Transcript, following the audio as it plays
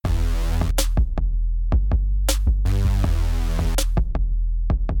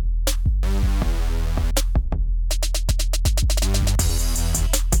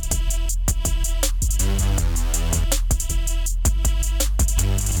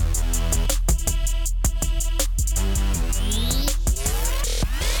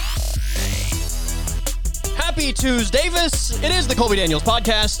Happy TuesDavis. It is the Colby Daniels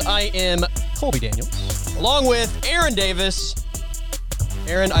podcast. I am Colby Daniels, along with Aaron Davis.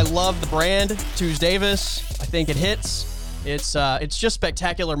 Aaron, I love the brand TuesDavis. I think it hits. It's just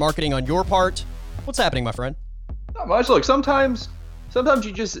spectacular marketing on your part. What's happening, my friend? Not much. Look, sometimes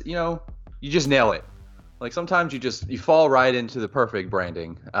you just nail it. Like sometimes you fall right into the perfect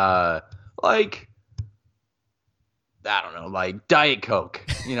branding. Like I don't know, like Diet Coke.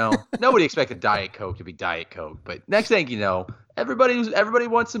 Nobody expected Diet Coke to be Diet Coke, but next thing you know, everybody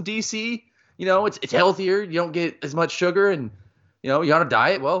wants some DC. It's healthier. You don't get as much sugar, and you're on a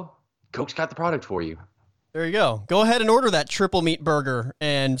diet. Well, Coke's got the product for you. There you go. Go ahead and order that triple meat burger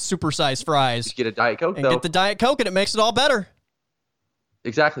and supersized fries. Just get a Diet Coke, and get the Diet Coke, and it makes it all better.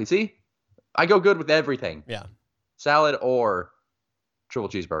 Exactly. See, I go good with everything. Yeah. Salad or triple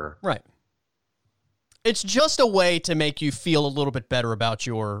cheeseburger. Right. It's just a way to make you feel a little bit better about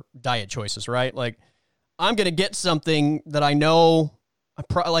your diet choices, right? Like, I'm going to get something that I know,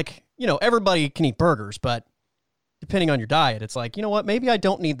 everybody can eat burgers, but depending on your diet, it's like, you know what, maybe I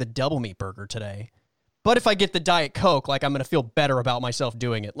don't need the double meat burger today. But if I get the Diet Coke, like, I'm going to feel better about myself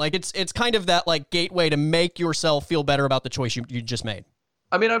doing it. Like, it's kind of that, like, gateway to make yourself feel better about the choice you just made.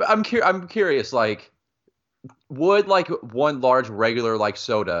 I mean, I'm curious, like, would, like, one large regular, like,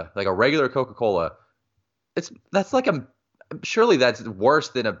 soda, like a regular Coca-Cola, surely that's worse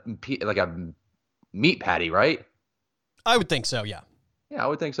than a meat patty, right? I would think so, yeah. Yeah, I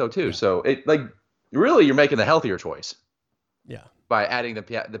would think so too. Yeah. So really you're making the healthier choice. Yeah. By adding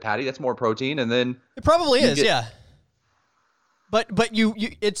the patty, that's more protein, and then it probably is, yeah. But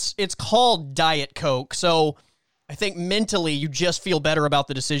it's called Diet Coke, so I think mentally you just feel better about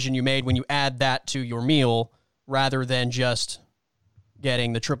the decision you made when you add that to your meal rather than just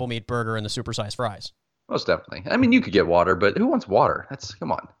getting the triple meat burger and the supersized fries. Most definitely. I mean, you could get water, but who wants water?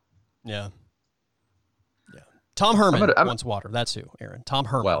 Come on. Yeah. Yeah. Tom Herman wants water. That's who, Aaron. Tom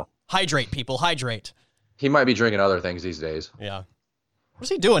Herman. Well, hydrate, people. Hydrate. He might be drinking other things these days. Yeah. What's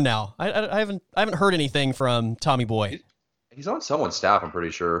he doing now? I haven't heard anything from Tommy Boy. He's on someone's staff, I'm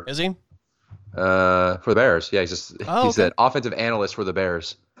pretty sure. Is he? For the Bears. Yeah, he's an offensive analyst for the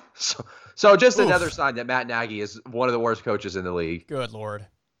Bears. So just another sign that Matt Nagy is one of the worst coaches in the league. Good Lord.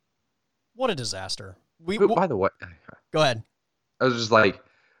 What a disaster. By the way, go ahead. I was just like,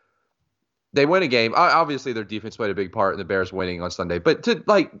 they win a game. Obviously, their defense played a big part in the Bears winning on Sunday. But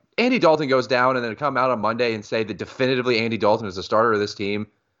Andy Dalton goes down and then come out on Monday and say that definitively Andy Dalton is the starter of this team.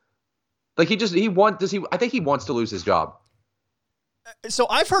 Like I think he wants to lose his job. So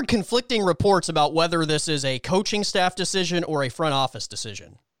I've heard conflicting reports about whether this is a coaching staff decision or a front office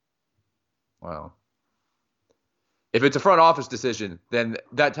decision. Wow. If it's a front office decision, then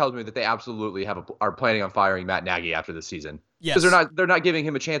that tells me that they absolutely are planning on firing Matt Nagy after the season. Yes. Because they're not giving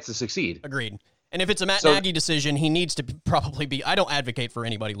him a chance to succeed. Agreed. And if it's a Matt Nagy decision, he needs to probably be. I don't advocate for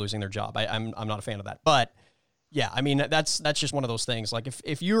anybody losing their job. I'm not a fan of that. But yeah, I mean that's just one of those things. Like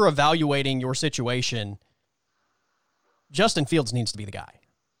if you're evaluating your situation, Justin Fields needs to be the guy.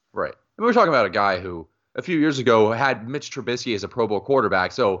 Right. And we're talking about a guy who a few years ago had Mitch Trubisky as a Pro Bowl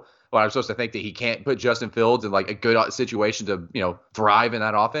quarterback. So I'm supposed to think that he can't put Justin Fields in like a good situation to thrive in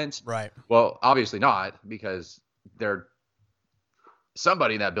that offense. Right. Well, obviously not, because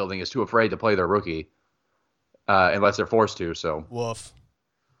somebody in that building is too afraid to play their rookie unless they're forced to. So woof.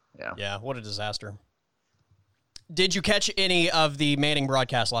 Yeah. Yeah. What a disaster. Did you catch any of the Manning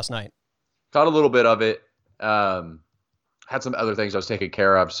broadcast last night? Caught a little bit of it. Had some other things I was taking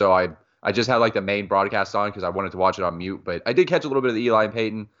care of, so I just had like the main broadcast on because I wanted to watch it on mute. But I did catch a little bit of the Eli and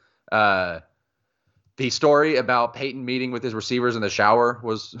Peyton. The story about Peyton meeting with his receivers in the shower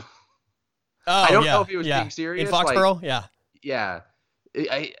was. I don't know if he was being serious in Foxborough. Yeah.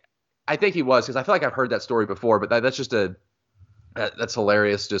 I think he was, because I feel like I've heard that story before. But that's just that's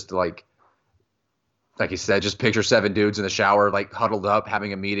hilarious. Just to like he said, just picture 7 dudes in the shower, like huddled up,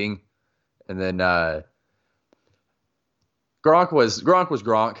 having a meeting, and then Gronk was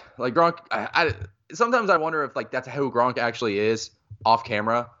Gronk. Like Gronk, sometimes I wonder if like that's who Gronk actually is off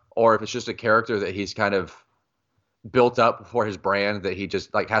camera, or if it's just a character that he's kind of built up for his brand that he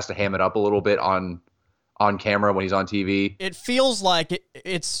just like has to ham it up a little bit on camera when he's on TV. It feels like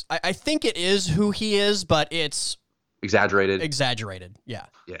it's. I think it is who he is, but it's exaggerated. Yeah.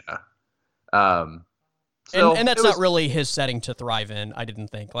 Yeah. And that's not really his setting to thrive in. I didn't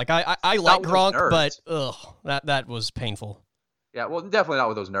think. Like I like Gronk, but that was painful. Yeah, well, definitely not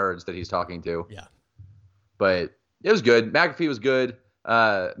with those nerds that he's talking to. Yeah. But it was good. McAfee was good.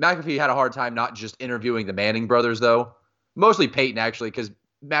 McAfee had a hard time not just interviewing the Manning brothers, though. Mostly Peyton, actually, because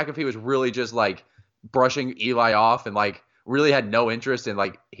McAfee was really just like brushing Eli off and like really had no interest in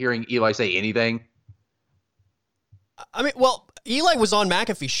like hearing Eli say anything. I mean, well, Eli was on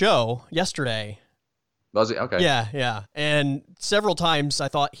McAfee's show yesterday. Was he? Okay. Yeah, yeah. And several times I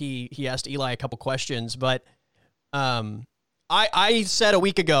thought he asked Eli a couple questions, but I said a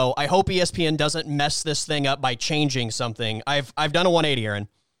week ago, I hope ESPN doesn't mess this thing up by changing something. I've done a 180, Aaron.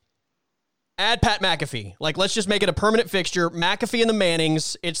 Add Pat McAfee. Like, let's just make it a permanent fixture. McAfee and the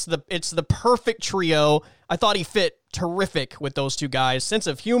Mannings. It's the perfect trio. I thought he fit terrific with those two guys. Sense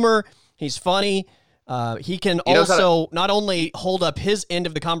of humor. He's funny. He can also not only hold up his end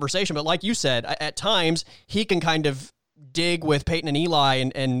of the conversation, but like you said, at times he can kind of dig with Peyton and Eli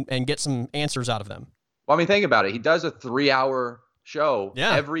and get some answers out of them. Well, I mean, think about it. He does a 3-hour show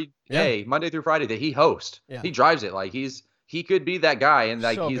every day, Monday through Friday, that he hosts. Yeah. He drives it. Like, he could be that guy, and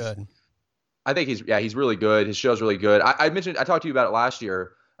like good. I think he's really good. His show's really good. I talked to you about it last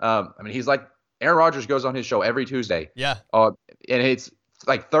year. I mean, he's like Aaron Rodgers goes on his show every Tuesday. Yeah. And it's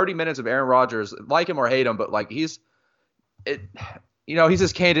like 30 minutes of Aaron Rodgers, like him or hate him, but like he's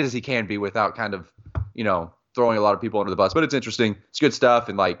as candid as he can be without kind of, throwing a lot of people under the bus. But it's interesting. It's good stuff.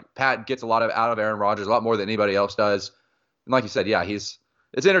 And like Pat gets a lot out of Aaron Rodgers, a lot more than anybody else does. And like you said, yeah, it's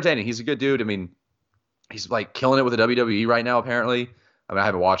entertaining. He's a good dude. I mean, he's like killing it with the WWE right now, apparently. I mean, I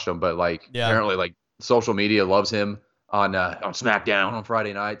haven't watched him, but like apparently like social media loves him on SmackDown on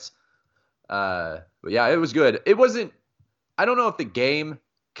Friday nights. But yeah, it was good. It wasn't, I don't know if the game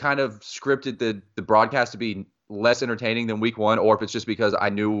kind of scripted the broadcast to be less entertaining than week one, or if it's just because I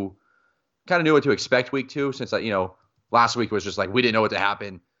knew what to expect week two, since last week was just like, we didn't know what to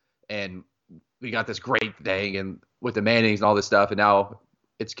happen. And we got this great thing and with the Mannings and all this stuff. And now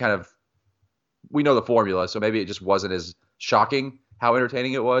it's kind of, we know the formula. So maybe it just wasn't as shocking how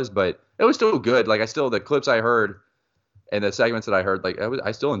entertaining it was, but it was still good. Like the clips I heard and the segments that I heard, like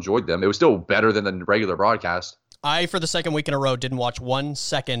I still enjoyed them. It was still better than the regular broadcast. I, for the second week in a row, didn't watch 1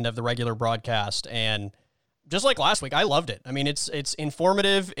 second of the regular broadcast, and just like last week, I loved it. I mean, it's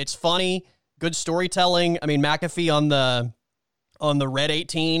informative, it's funny, good storytelling. I mean, McAfee on the Red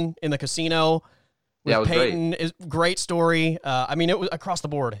 18 in the casino with Peyton is great story. I mean, it was across the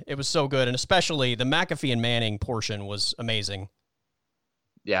board. It was so good, and especially the McAfee and Manning portion was amazing.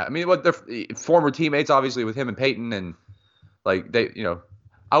 Yeah, I mean, what their former teammates, obviously, with him and Peyton, and like they,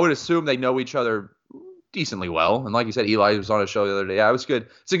 I would assume they know each other decently well. And like you said, Eli was on a show the other day. Yeah, it was good.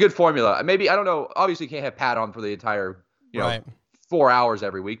 It's a good formula. Maybe, I don't know, obviously you can't have Pat on for the entire, 4 hours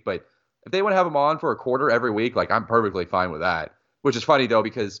every week, but if they want to have him on for a quarter every week, like I'm perfectly fine with that. Which is funny though,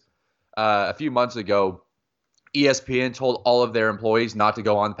 because a few months ago, ESPN told all of their employees not to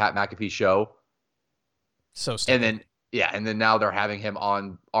go on Pat McAfee's show. So stupid. And then now they're having him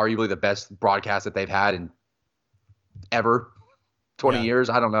on arguably the best broadcast that they've had in ever, 20 years.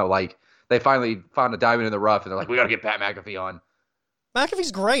 I don't know. Like, they finally found a diamond in the rough, and they're like, we got to get Pat McAfee on.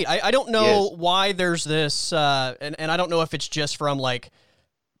 McAfee's great. I don't know why there's this, and I don't know if it's just from, like,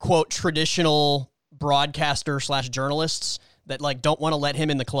 quote, traditional broadcaster / journalists that, like, don't want to let him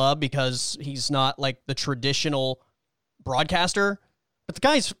in the club because he's not, like, the traditional broadcaster. But the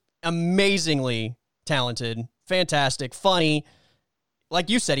guy's amazingly talented, fantastic, funny. Like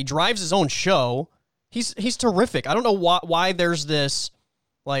you said, he drives his own show. He's terrific. I don't know why there's this,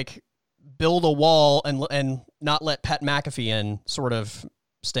 like, build a wall and not let Pat McAfee in sort of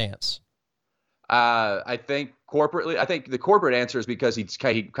stance. I think corporately, the corporate answer is because he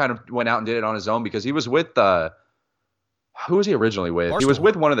kind of went out and did it on his own, because he was with who was he originally with? Barstool. He was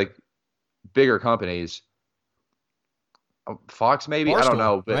with one of the bigger companies, Fox maybe. Barstool, I don't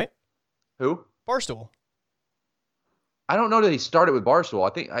know, but right? Who? Barstool. I don't know that he started with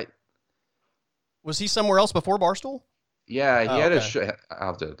Barstool. Was he somewhere else before Barstool? Yeah, he had a show. I'll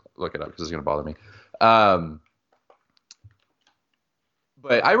have to look it up because it's going to bother me.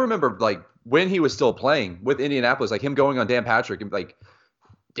 But I remember, like, when he was still playing with Indianapolis, like him going on Dan Patrick and like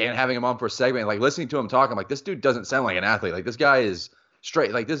Dan having him on for a segment, like listening to him talk, I'm like, this dude doesn't sound like an athlete. Like, this guy is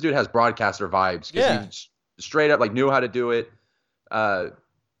straight. Like, this dude has broadcaster vibes. Yeah. He straight up like knew how to do it.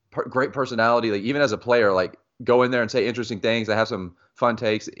 Great personality. Like, even as a player, like go in there and say interesting things. I have some fun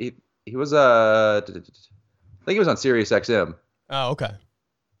takes. He was I think he was on Sirius XM. Oh, okay.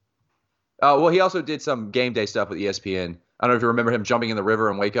 Well, he also did some game day stuff with ESPN. I don't know if you remember him jumping in the river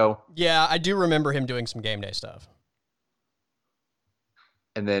in Waco. Yeah, I do remember him doing some game day stuff.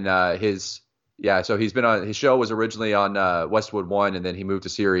 And then so he's been on, his show was originally on Westwood One, and then he moved to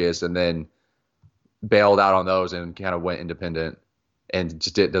Sirius and then bailed out on those and kind of went independent and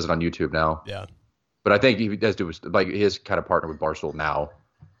just does it on YouTube now. Yeah. But I think he does do, like, his kind of partner with Barstool now.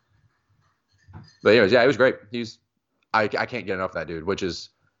 But anyways, yeah, it was great. I can't get enough of that dude, which is,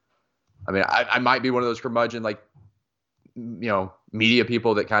 I mean, I might be one of those curmudgeon, like, media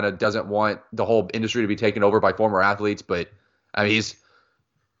people that kind of doesn't want the whole industry to be taken over by former athletes. But I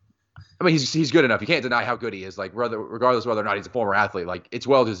mean, he's good enough. You can't deny how good he is. Like regardless of whether or not he's a former athlete, like it's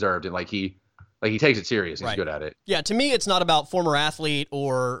well deserved, and he takes it serious. He's good at it. Yeah, to me, it's not about former athlete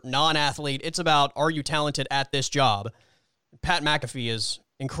or non-athlete. It's about, are you talented at this job? Pat McAfee is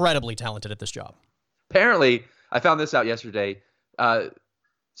incredibly talented at this job. Apparently, I found this out yesterday.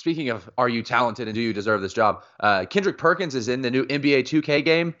 Speaking of, are you talented and do you deserve this job? Kendrick Perkins is in the new NBA 2K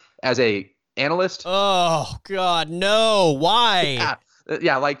game as a analyst. Oh God, no! Why?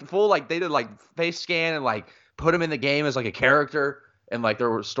 Yeah, like full, like they did like face scan and like put him in the game as like a character and like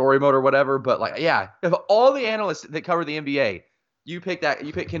their story mode or whatever. But like, yeah, if all the analysts that cover the NBA, you pick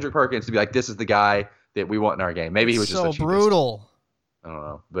Kendrick Perkins to be like, this is the guy that we want in our game. Maybe he was just so brutal. I don't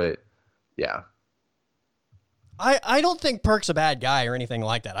know, but yeah. I don't think Perk's a bad guy or anything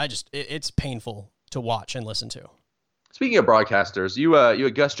like that. It's painful to watch and listen to. Speaking of broadcasters, you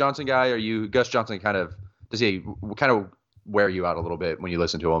a Gus Johnson guy? Or you Gus Johnson does he kind of wear you out a little bit when you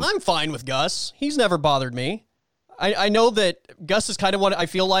listen to him? I'm fine with Gus. He's never bothered me. I know that Gus is kind of what I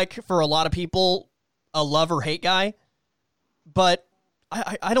feel like for a lot of people, a love or hate guy. But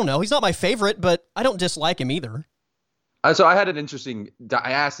I don't know. He's not my favorite, but I don't dislike him either. So I had an interesting.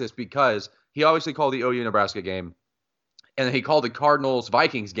 I asked this because he obviously called the OU Nebraska game, and then he called the Cardinals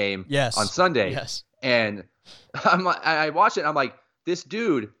Vikings game on Sunday. Yes. And I watched it. And I'm like, this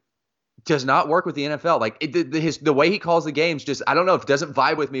dude does not work with the NFL. Like the way he calls the games, just I don't know, if it doesn't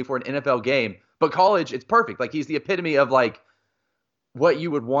vibe with me for an NFL game. But college, it's perfect. Like he's the epitome of like what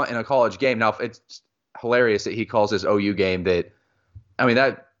you would want in a college game. Now it's hilarious that he calls his OU game that. I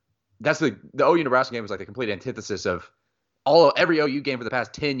mean that's the OU Nebraska game was like the complete antithesis of every OU game for the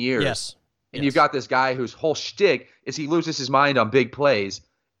past 10 years. Yes. And you've got this guy whose whole shtick is he loses his mind on big plays.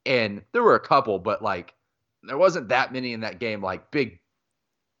 And there were a couple, but like there wasn't that many in that game, like big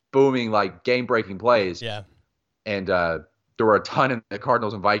booming, like game breaking plays. Yeah. And there were a ton in the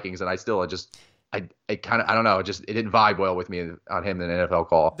Cardinals and Vikings. And I don't know. It didn't vibe well with me on him in an NFL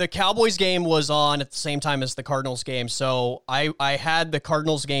call. The Cowboys game was on at the same time as the Cardinals game. So I had the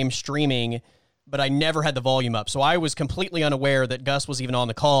Cardinals game streaming, but I never had the volume up. So I was completely unaware that Gus was even on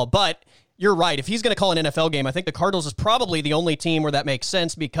the call. But you're right. If he's going to call an NFL game, I think the Cardinals is probably the only team where that makes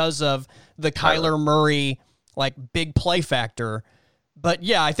sense because of the Kyler Murray, like, big play factor. But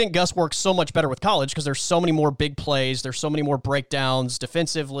yeah, I think Gus works so much better with college because there's so many more big plays. There's so many more breakdowns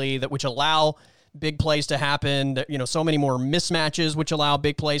defensively which allow big plays to happen. You know, so many more mismatches which allow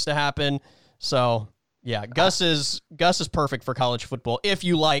big plays to happen. So yeah, Gus is perfect for college football if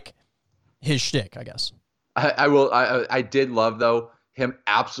you like his shtick, I guess. I did love though him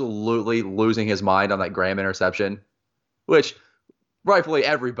absolutely losing his mind on that Graham interception, which rightfully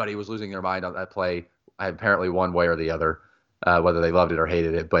everybody was losing their mind on that play. Apparently one way or the other. Whether they loved it or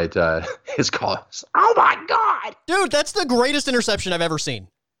hated it, but his call was, oh my God. Dude, that's the greatest interception I've ever seen.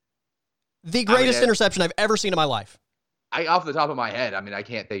 The greatest interception I've ever seen in my life. Off the top of my head, I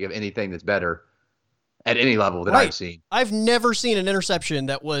can't think of anything that's better at any level that I've seen. I've never seen an interception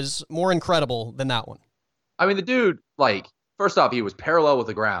that was more incredible than that one. The dude, like, first off, he was parallel with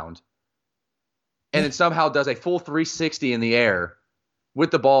the ground, and then somehow does a full 360 in the air with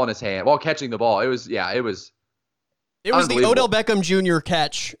the ball in his hand while catching the ball. It was the Odell Beckham Jr.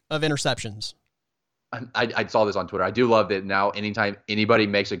 catch of interceptions. I saw this on Twitter. I do love that now anytime anybody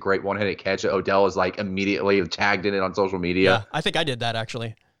makes a great one-handed catch, Odell is like immediately tagged in it on social media. Yeah, I think I did that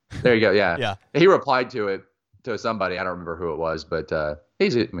actually. There you go. Yeah. Yeah. He replied to it to somebody. I don't remember who it was, but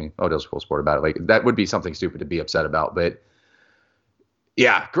Odell's a cool sport about it. Like that would be something stupid to be upset about, but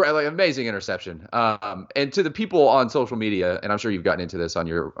yeah, great, like amazing interception. And to the people on social media, and I'm sure you've gotten into this on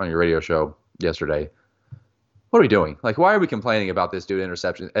your radio show yesterday. What are we doing? Like, why are we complaining about this dude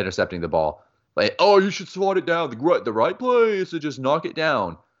intercepting the ball? Like, oh, you should swat it down. The right play is to just knock it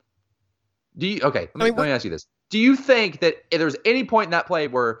down. Let me ask you this. Do you think that if there's any point in that play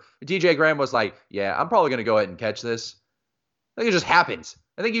where DJ Graham was like, yeah, I'm probably going to go ahead and catch this? I think it just happens.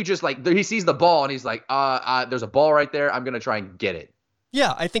 I think you just like, he sees the ball and he's like, there's a ball right there. I'm going to try and get it.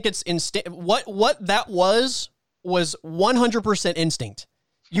 Yeah, I think it's instinct. What that was 100% instinct.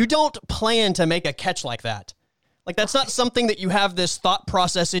 You don't plan to make a catch like that. Like, that's not something that you have this thought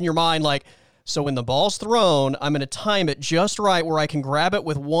process in your mind, like, so when the ball's thrown, I'm going to time it just right where I can grab it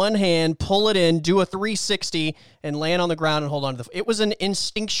with one hand, pull it in, do a 360, and land on the ground and hold on to it was an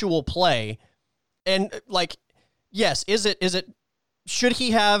instinctual play. And, like, yes, should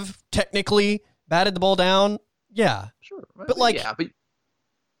he have technically batted the ball down? Yeah. Sure. But, like,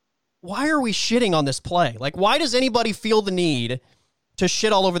 why are we shitting on this play? Like, why does anybody feel the need to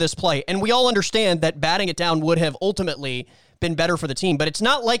shit all over this play? And we all understand that batting it down would have ultimately been better for the team, but it's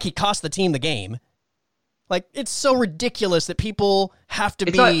not like he cost the team the game. Like, it's so ridiculous that people have to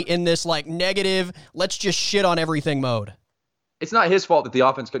be in this, like, negative, let's just shit on everything mode. It's not his fault that the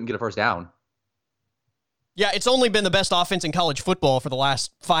offense couldn't get a first down. Yeah, it's only been the best offense in college football for the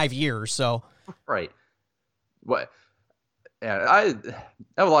last 5 years, so. Right. What? Yeah, I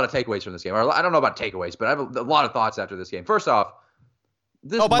have a lot of takeaways from this game. I don't know about takeaways, but I have a lot of thoughts after this game. First off,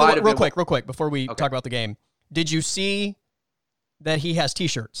 this by the way, real quick, before we talk about the game, did you see that he has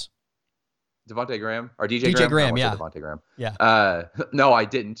T-shirts? Devontae Graham or DJ Graham, yeah. Devontae Graham. Yeah. No, I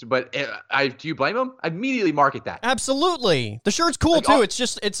didn't. But do you blame him? I immediately market that. Absolutely. The shirt's cool too. It's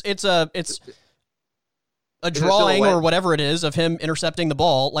just it's a drawing or whatever it is of him intercepting the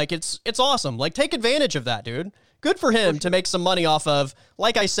ball. Like it's awesome. Like take advantage of that, dude. Good for him to make some money off of,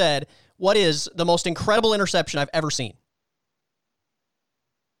 like I said, what is the most incredible interception I've ever seen.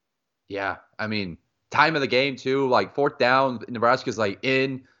 Yeah, I mean, time of the game too. Like fourth down, Nebraska's like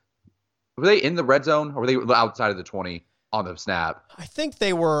were they in the red zone or were they outside of the 20 on the snap? I think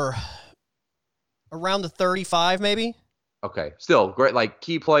they were around the 35, maybe. Okay, still great. Like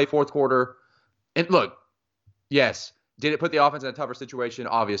key play, fourth quarter. And look, yes, did it put the offense in a tougher situation?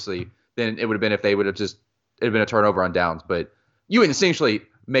 Obviously, than it would have been if they would have just it'd have been a turnover on downs. But you essentially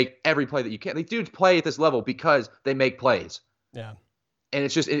make every play that you can. These dudes play at this level because they make plays. Yeah. And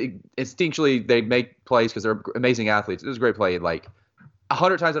it's just instinctually they make plays because they're amazing athletes. It was a great play. Like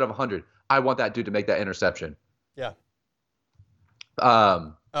 100 times out of 100, I want that dude to make that interception. Yeah.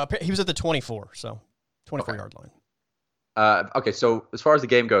 He was at the 24, so 24-yard line. Okay, so as far as the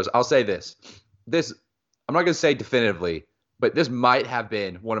game goes, I'll say this. I'm not going to say definitively, but this might have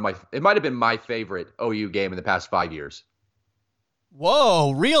been my favorite OU game in the past 5 years.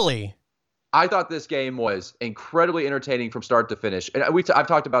 Whoa, really? I thought this game was incredibly entertaining from start to finish. And I've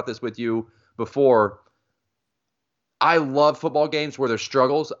talked about this with you before. I love football games where there's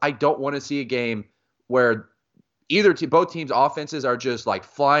struggles. I don't want to see a game where both teams' offenses are just like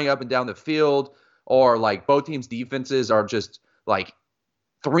flying up and down the field, or like both teams' defenses are just like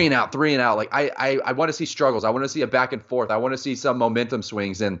three and out. Like I want to see struggles. I want to see a back and forth. I want to see some momentum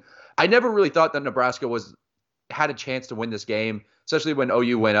swings. And I never really thought that Nebraska had a chance to win this game, especially when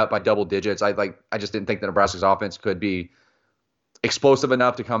OU went up by double digits. I just didn't think that Nebraska's offense could be explosive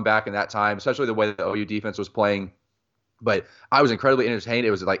enough to come back in that time, especially the way the OU defense was playing. But I was incredibly entertained.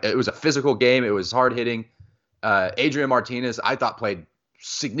 It was a physical game. It was hard hitting. Adrian Martinez, I thought, played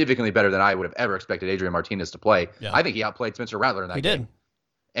significantly better than I would have ever expected Adrian Martinez to play. Yeah. I think he outplayed Spencer Rattler in that game. He did.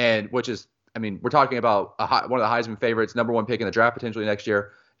 And which is, I mean, we're talking about one of the Heisman favorites, number one pick in the draft potentially next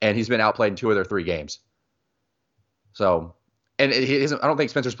year, and he's been outplayed in 2 of their 3 games. So, and I don't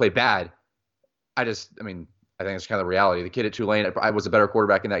think Spencer's played bad. I think it's kind of the reality. The kid at Tulane, I was a better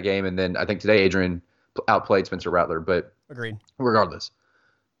quarterback in that game, and then I think today Adrian outplayed Spencer Rattler. But agreed. Regardless,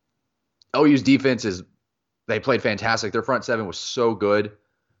 OU's defense they played fantastic. Their front seven was so good.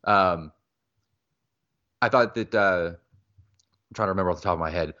 I thought that I'm trying to remember off the top of my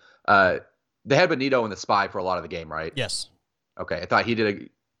head. They had Benito in the spy for a lot of the game, right? Yes. Okay, I thought he did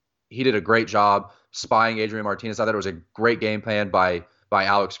a great job spying Adrian Martinez. I thought it was a great game plan by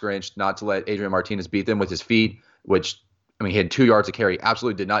Alex Grinch not to let Adrian Martinez beat them with his feet, which, I mean, he had 2 yards of carry,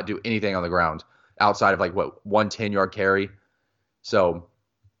 absolutely did not do anything on the ground outside of one 10-yard carry. So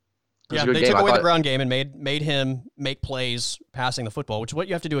yeah, they took away the ground game and made him make plays passing the football, which is what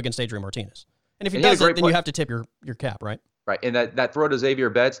you have to do against Adrian Martinez. And if he doesn't, then you have to tip your cap, right? Right, and that throw to Xavier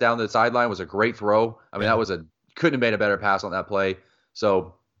Betts down the sideline was a great throw. I mean, couldn't have made a better pass on that play.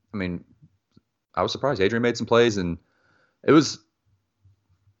 So, I mean, I was surprised. Adrian made some plays, and it was,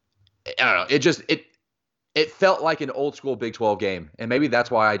 I don't know, it felt like an old school Big 12 game. And maybe that's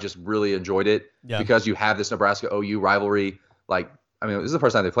why I just really enjoyed it, because you have this Nebraska-OU rivalry. Like, I mean, this is the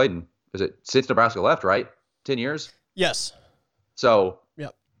first time they played since Nebraska left, right? 10 years? Yes. So,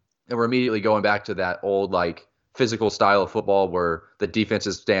 and we're immediately going back to that old, like, physical style of football where the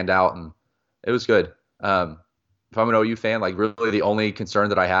defenses stand out, and it was good. If I'm an OU fan, like, really the only concern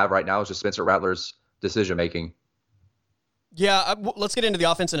that I have right now is just Spencer Rattler's decision making. Yeah, let's get into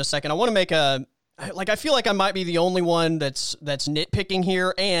the offense in a second. I want to make I feel like I might be the only one that's nitpicking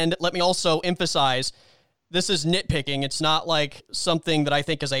here, and let me also emphasize, this is nitpicking. It's not like something that I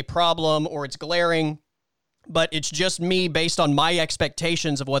think is a problem or it's glaring, but it's just me based on my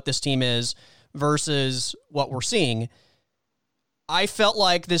expectations of what this team is versus what we're seeing. I felt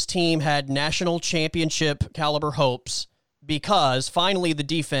like this team had national championship caliber hopes because finally the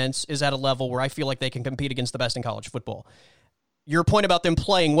defense is at a level where I feel like they can compete against the best in college football. Your point about them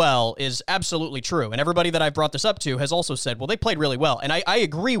playing well is absolutely true. And everybody that I've brought this up to has also said, well, they played really well. And I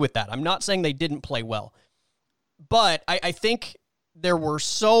agree with that. I'm not saying they didn't play well. But I think there were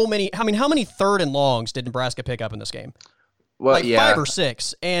so many. I mean, how many 3rd and longs did Nebraska pick up in this game? Well, like 5 or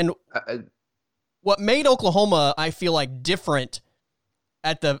 6. And what made Oklahoma, I feel like, different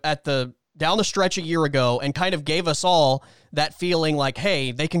at the down the stretch a year ago and kind of gave us all that feeling like,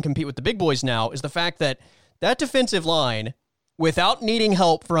 hey, they can compete with the big boys now, is the fact that defensive line, without needing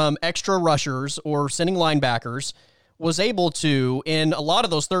help from extra rushers or sending linebackers, was able to, in a lot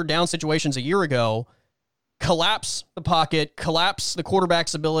of those 3rd down situations a year ago, collapse the pocket, collapse the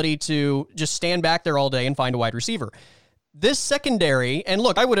quarterback's ability to just stand back there all day and find a wide receiver. This secondary, and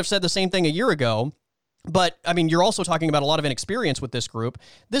look, I would have said the same thing a year ago, but, I mean, you're also talking about a lot of inexperience with this group.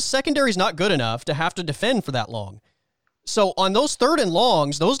 This secondary is not good enough to have to defend for that long. So on those 3rd and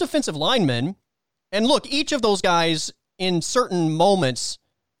longs, those defensive linemen, and look, each of those guys in certain moments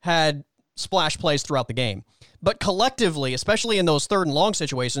had splash plays throughout the game. But collectively, especially in those 3rd and long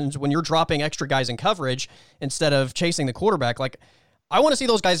situations, when you're dropping extra guys in coverage instead of chasing the quarterback, like, I want to see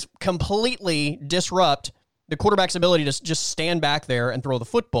those guys completely disrupt the quarterback's ability to just stand back there and throw the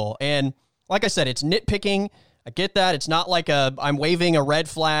football. And like I said, it's nitpicking. I get that. It's not like I'm waving a red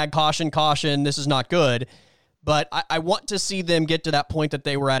flag, caution, this is not good. But I want to see them get to that point that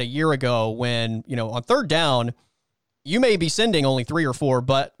they were at a year ago when, on 3rd down, you may be sending only 3 or 4,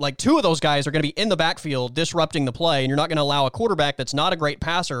 but like 2 of those guys are going to be in the backfield disrupting the play, and you're not going to allow a quarterback that's not a great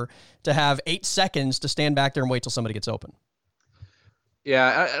passer to have 8 seconds to stand back there and wait till somebody gets open.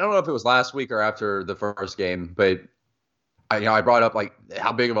 Yeah, I don't know if it was last week or after the first game, but I brought up like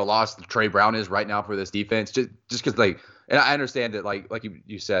how big of a loss Trey Brown is right now for this defense, just because and I understand that like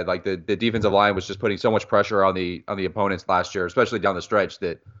you said, like the defensive line was just putting so much pressure on the opponents last year, especially down the stretch,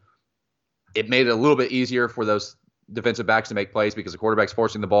 that it made it a little bit easier for those defensive backs to make plays because the quarterback's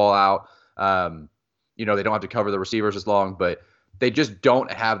forcing the ball out. They don't have to cover the receivers as long, but they just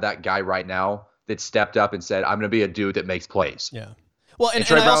don't have that guy right now that stepped up and said, I'm going to be a dude that makes plays. Yeah. Well, and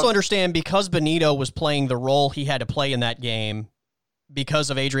I also understand because Benito was playing the role he had to play in that game because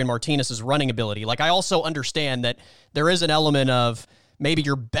of Adrian Martinez's running ability. Like, I also understand that there is an element of maybe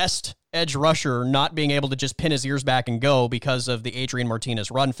your best edge rusher not being able to just pin his ears back and go because of the Adrian Martinez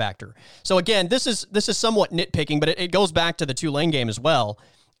run factor. So again, this is somewhat nitpicking, but it goes back to the Tulane game as well.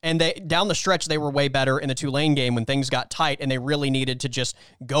 And they down the stretch, they were way better in the Tulane game when things got tight and they really needed to just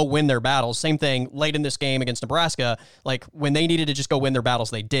go win their battles. Same thing late in this game against Nebraska. Like, when they needed to just go win their battles,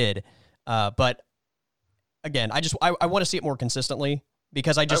 they did. But again, I want to see it more consistently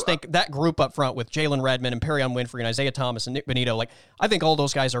because I just think that group up front with Jalen Redmond and Perion Winfrey and Isaiah Thomas and Nick Benito, like, I think all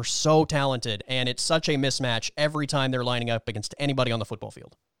those guys are so talented, and it's such a mismatch every time they're lining up against anybody on the football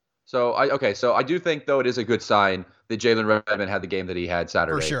field. So I do think, though, it is a good sign that Jalen Redmond had the game that he had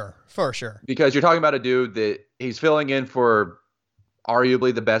Saturday. For sure. Because you're talking about a dude that he's filling in for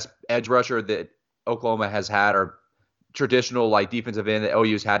arguably the best edge rusher that Oklahoma has had, or traditional like defensive end that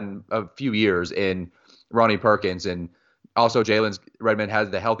OU's had in a few years in Ronnie Perkins. And also Jalen Redmond has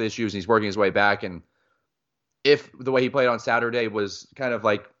the health issues and he's working his way back. And if the way he played on Saturday was kind of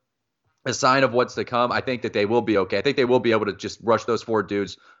like a sign of what's to come, I think that they will be okay. I think they will be able to just rush those 4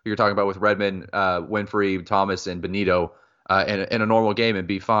 dudes who you're talking about with Redmond, Winfrey, Thomas, and Benito in a normal game and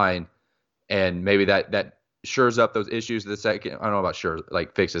be fine. And maybe that shores up those issues the second. I don't know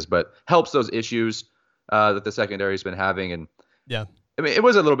about fixes, but helps those issues that the secondary's been having. And yeah, I mean, it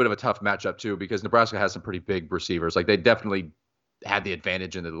was a little bit of a tough matchup too because Nebraska has some pretty big receivers. Like, they definitely had the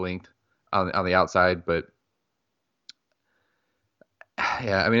advantage in the length on the outside, but.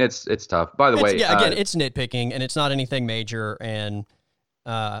 Yeah, I mean, it's tough. By the way, again, it's nitpicking and it's not anything major. And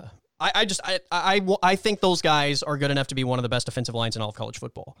I think those guys are good enough to be one of the best defensive lines in all of college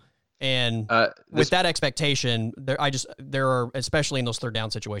football. And with that expectation, there are, especially in those 3rd down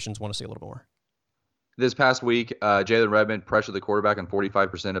situations, want to see a little more. This past week, Jalen Redmond pressured the quarterback on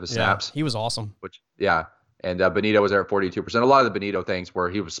 45% of his snaps. He was awesome. And Benito was there at 42%. A lot of the Benito things where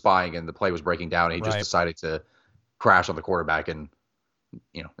he was spying and the play was breaking down, and he just decided to crash on the quarterback, and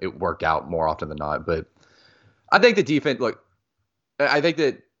it worked out more often than not. But I think the defense, I think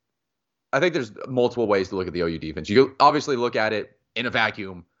there's multiple ways to look at the OU defense. You obviously look at it in a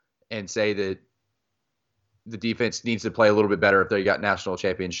vacuum and say that the defense needs to play a little bit better if they got national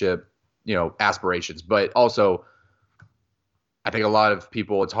championship, aspirations. But also, I think a lot of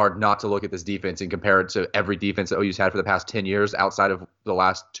people, it's hard not to look at this defense and compare it to every defense that OU's had for the past 10 years outside of the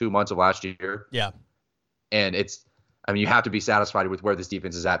last 2 months of last year. Yeah. And you have to be satisfied with where this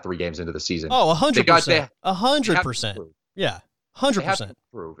defense is at 3 games into the season. Oh, 100%. 100%. Yeah, 100%. They have to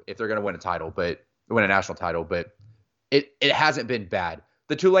prove if they're going to win a national title, but it hasn't been bad.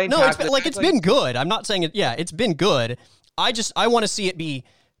 The Tulane. No, it's been good. I'm not saying it. Yeah, it's been good. I want to see it be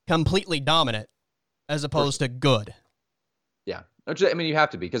completely dominant as opposed to good. Yeah. I mean, you have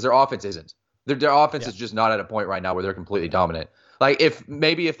to be because their offense isn't. Their offense is just not at a point right now where they're completely dominant. Like if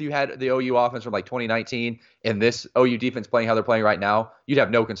you had the OU offense from like 2019 and this OU defense playing how they're playing right now, you'd have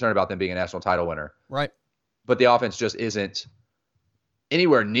no concern about them being a national title winner. Right. But the offense just isn't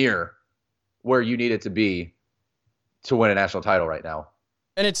anywhere near where you need it to be to win a national title right now.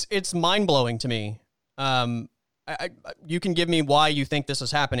 And it's mind-blowing to me. You can give me why you think this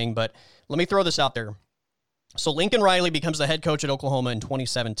is happening, but let me throw this out there. So Lincoln Riley becomes the head coach at Oklahoma in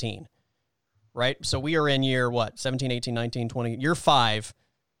 2017, right? So we are in year, 17, 18, 19, 20, year 5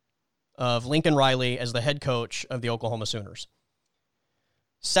 of Lincoln Riley as the head coach of the Oklahoma Sooners.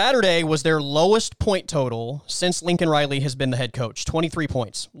 Saturday was their lowest point total since Lincoln Riley has been the head coach, 23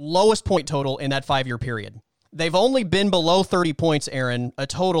 points. Lowest point total in that 5-year period. They've only been below 30 points, Aaron, a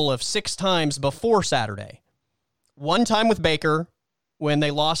total of 6 times before Saturday. One time with Baker, when they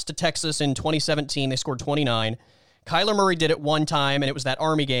lost to Texas in 2017, they scored 29. Kyler Murray did it one time, and it was that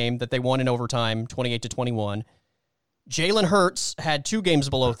Army game that they won in overtime, 28-21. Jalen Hurts had 2 games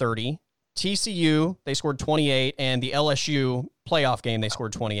below 30. TCU, they scored 28, and the LSU playoff game, they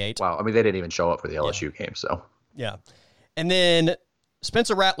scored 28. Wow. I mean, they didn't even show up for the LSU game, so. Yeah. And then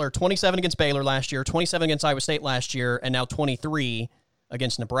Spencer Rattler, 27 against Baylor last year, 27 against Iowa State last year, and now 23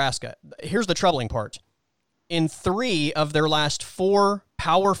 against Nebraska. Here's the troubling part. In 3 of their last 4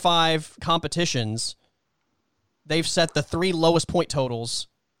 Power 5 competitions, they've set the 3 lowest point totals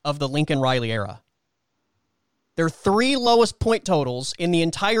of the Lincoln Riley era. Their 3 lowest point totals in the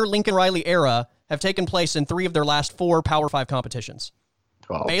entire Lincoln Riley era have taken place in 3 of their last 4 Power 5 competitions.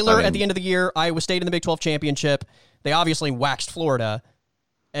 Well, Baylor at the end of the year, Iowa State in the Big 12 championship. They obviously waxed Florida,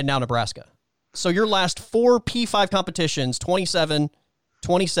 and now Nebraska. So your last 4 P5 competitions, 27,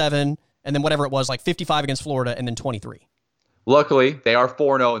 27, and then whatever it was, like 55 against Florida, and then 23. Luckily, they are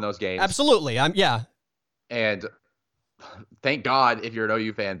 4-0 in those games. Absolutely. And thank God, if you're an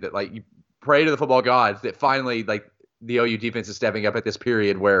OU fan, that like you pray to the football gods that finally like the OU defense is stepping up at this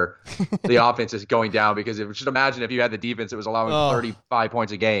period where the offense is going down. Because just imagine if you had the defense that was allowing 35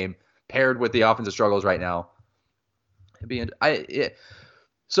 points a game paired with the offensive struggles right now.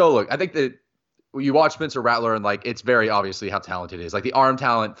 So look, I think that you watch Spencer Rattler and like it's very obviously how talented he is. Like the arm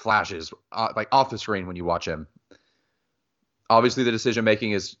talent flashes like off the screen when you watch him. Obviously, the decision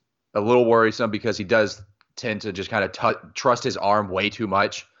making is a little worrisome because he does tend to just kind of trust his arm way too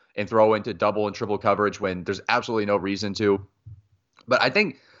much and throw into double and triple coverage when there's absolutely no reason to. But I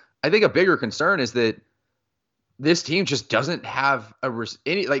think a bigger concern is that this team just doesn't have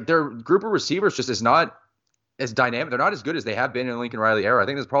their group of receivers just is not as dynamic. They're not as good as they have been in the Lincoln Riley era. I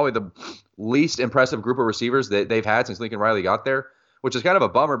think that's probably the least impressive group of receivers that they've had since Lincoln Riley got there, which is kind of a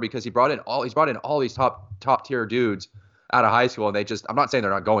bummer because he's brought in all these top tier dudes out of high school, and I'm not saying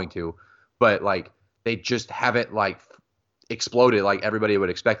they're not going to, but like they just haven't like exploded like everybody would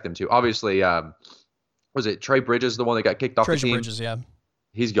expect them to. Obviously, was it Trey Bridges, the one that got kicked off the team? Bridges, yeah.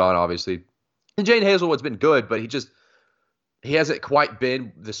 He's gone, obviously. And Jane Hazelwood's been good, but he hasn't quite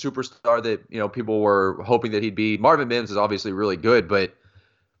been the superstar that, people were hoping that he'd be. Marvin Mims is obviously really good, but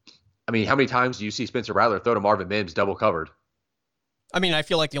I mean, how many times do you see Spencer Rattler throw to Marvin Mims double covered? I mean, I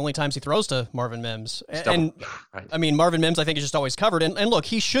feel like the only times he throws to Marvin Mims. Right. I mean, Marvin Mims, I think, is just always covered. And look,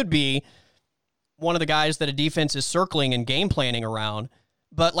 he should be one of the guys that a defense is circling and game planning around.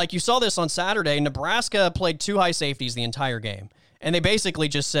 But like you saw this on Saturday, Nebraska played 2 high safeties the entire game. And they basically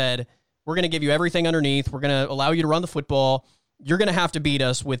just said, we're going to give you everything underneath. We're going to allow you to run the football. You're going to have to beat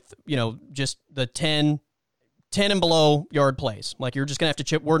us with, just the 10 and below yard plays. Like you're just going to have to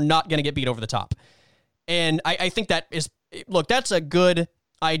chip. We're not going to get beat over the top. And I think that is, look, that's a good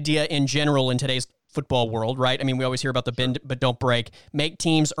idea in general in today's football world, right? I mean, we always hear about the bend but don't break. Make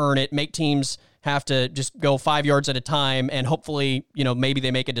teams earn it. Make teams have to just go 5 yards at a time, and hopefully, maybe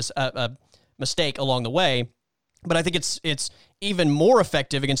they make a mistake along the way. But I think it's even more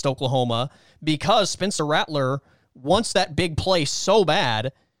effective against Oklahoma because Spencer Rattler wants that big play so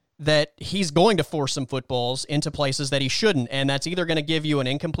bad that he's going to force some footballs into places that he shouldn't, and that's either going to give you an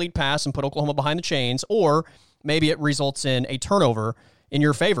incomplete pass and put Oklahoma behind the chains, or maybe it results in a turnover in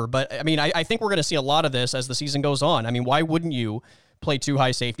your favor. But, I mean, I think we're going to see a lot of this as the season goes on. I mean, why wouldn't you play 2 high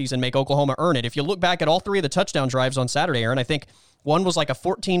safeties and make Oklahoma earn it? If you look back at all 3 of the touchdown drives on Saturday, Aaron, I think one was like a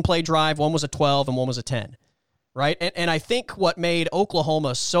 14-play drive, one was a 12, and one was a 10, right? And I think what made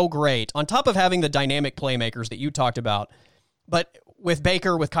Oklahoma so great, on top of having the dynamic playmakers that you talked about, but with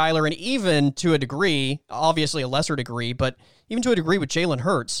Baker, with Kyler, and even to a degree, obviously a lesser degree, but even to a degree with Jalen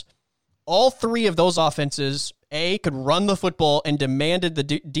Hurts, all 3 of those offenses, could run the football and demanded the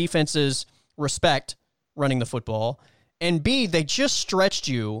defense's respect running the football, And B, they just stretched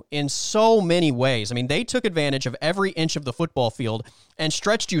you in so many ways. I mean, they took advantage of every inch of the football field and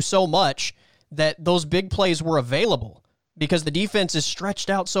stretched you so much that those big plays were available because the defense is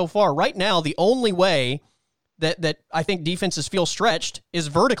stretched out so far. Right now, the only way that I think defenses feel stretched is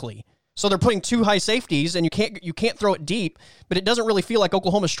vertically. So they're putting 2 high safeties, and you can't throw it deep, but it doesn't really feel like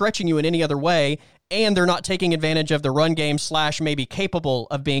Oklahoma's stretching you in any other way, and they're not taking advantage of the run game / maybe capable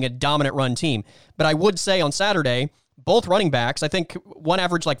of being a dominant run team. But I would say on Saturday, both running backs, I think one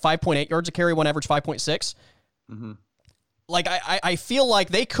averaged like 5.8 yards a carry, one averaged 5.6. Mm-hmm. Like, I feel like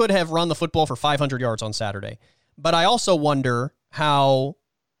they could have run the football for 500 yards on Saturday. But I also wonder how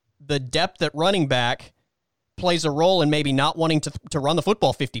the depth at running back plays a role in maybe not wanting to run the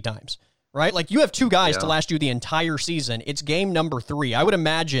football 50 times, right? Like, you have 2 guys to last you the entire season. It's game number 3. I would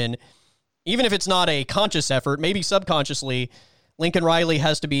imagine, even if it's not a conscious effort, maybe subconsciously, Lincoln Riley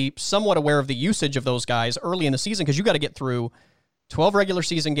has to be somewhat aware of the usage of those guys early in the season because you got to get through 12 regular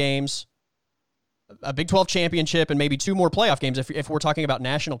season games, a Big 12 championship, and maybe 2 more playoff games if we're talking about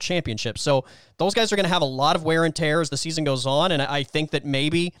national championships. So those guys are going to have a lot of wear and tear as the season goes on, and I think that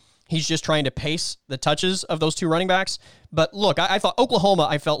maybe he's just trying to pace the touches of those 2 running backs. But look, I thought Oklahoma,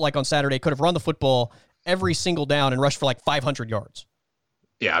 I felt like on Saturday, could have run the football every single down and rushed for like 500 yards.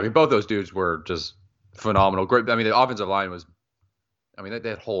 Yeah, I mean, both those dudes were just phenomenal. Great. I mean, the offensive line was, I mean, they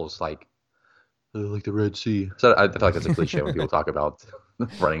had holes like the Red Sea. So I feel like that's a cliche when people talk about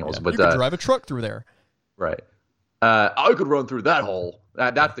running holes. But you could drive a truck through there. Right. I could run through that hole.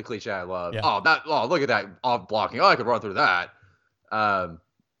 That's the cliche I love. Yeah. Oh, look at that off blocking. Oh, I could run through that.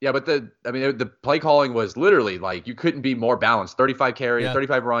 Yeah, but the play calling was literally like you couldn't be more balanced. 35 carries,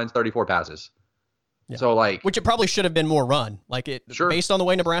 35 runs, 34 passes. Yeah. So like, which it probably should have been more run. Like based on the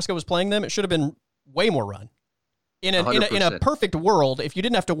way Nebraska was playing them, it should have been way more run. In a perfect world, if you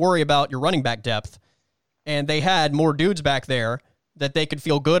didn't have to worry about your running back depth, and they had more dudes back there that they could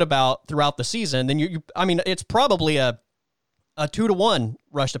feel good about throughout the season, then I mean, it's probably a 2-to-1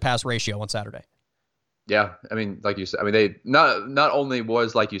 rush to pass ratio on Saturday. Yeah, I mean, like you said, I mean, they not only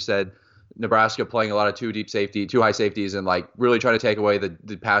was, like you said, Nebraska playing a lot of 2 high safeties and like really trying to take away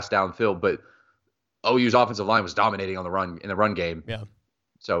the pass downfield, but OU's offensive line was dominating on the run game. Yeah.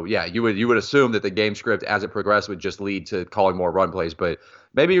 So yeah, you would assume that the game script as it progressed would just lead to calling more run plays, but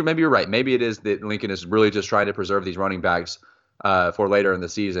maybe you're right. Maybe it is that Lincoln is really just trying to preserve these running backs for later in the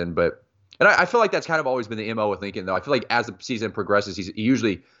season. But I feel like that's kind of always been the MO with Lincoln, though. I feel like as the season progresses, he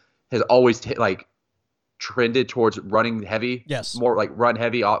usually has always trended towards running heavy, more like run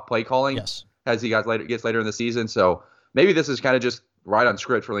heavy play calling, as he gets later in the season. So maybe this is kind of just right on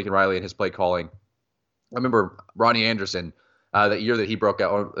script for Lincoln Riley and his play calling. I remember Ronnie Anderson, that year that he broke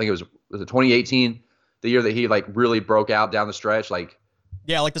out. I think it was it 2018, the year that he like really broke out down the stretch. Like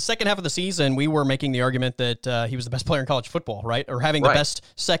the second half of the season, we were making the argument that he was the best player in college football, right? Or having the best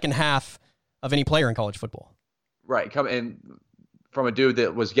second half of any player in college football. Right. Come in from a dude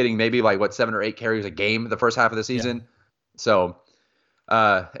that was getting maybe like 7 or 8 carries a game the first half of the season. Yeah. So,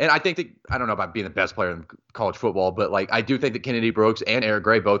 and I think that, I don't know about being the best player in college football, but like I do think that Kennedy Brooks and Eric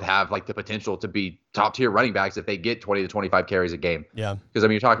Gray both have like the potential to be top tier running backs if they get 20 to 25 carries a game. Yeah. Because I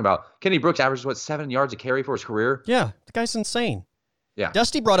mean, you're talking about Kennedy Brooks averages 7 yards a carry for his career. Yeah, the guy's insane. Yeah.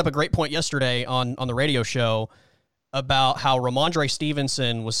 Dusty brought up a great point yesterday on the radio show about how Ramondre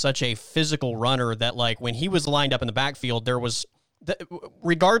Stevenson was such a physical runner that like when he was lined up in the backfield, there was,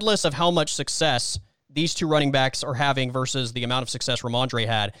 regardless of how much success these 2 running backs are having versus the amount of success Ramondre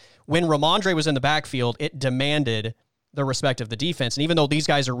had, when Ramondre was in the backfield, it demanded the respect of the defense. And even though these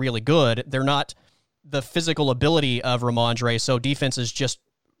guys are really good, they're not the physical ability of Ramondre, so defenses just,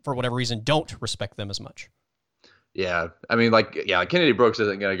 for whatever reason, don't respect them as much. Yeah, I mean, Kennedy Brooks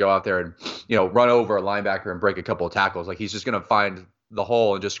isn't going to go out there and, run over a linebacker and break a couple of tackles. Like, he's just going to find the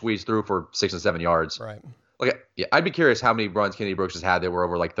hole and just squeeze through for 6 and 7 yards. Right. Like, yeah, I'd be curious how many runs Kennedy Brooks has had that were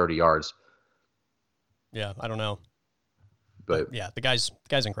over like 30 yards. Yeah, I don't know. But yeah, the guy's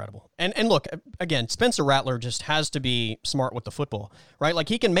incredible. And look, again, Spencer Rattler just has to be smart with the football, right? Like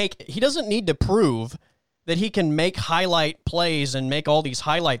he doesn't need to prove that he can make highlight plays and make all these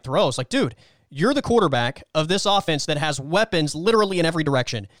highlight throws. Like, dude, you're the quarterback of this offense that has weapons literally in every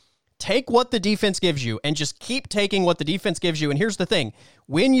direction. Take what the defense gives you and just keep taking what the defense gives you. And here's the thing.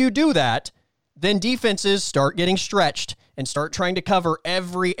 When you do that, then defenses start getting stretched and start trying to cover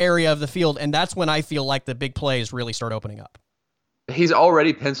every area of the field. And that's when I feel like the big plays really start opening up. He's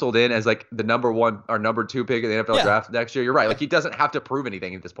already penciled in as like the number 1 or number 2 pick in the NFL draft next year. You're right. Like he doesn't have to prove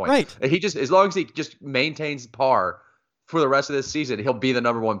anything at this point. Right. He just, as long as he just maintains par for the rest of this season, he'll be the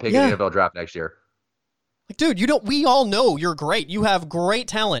number 1 pick in the NFL draft next year. Like, dude, we all know you're great. You have great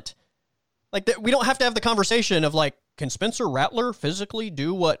talent. Like we don't have to have the conversation of like, can Spencer Rattler physically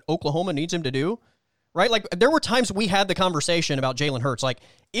do what Oklahoma needs him to do? Right? Like, there were times we had the conversation about Jalen Hurts. Like,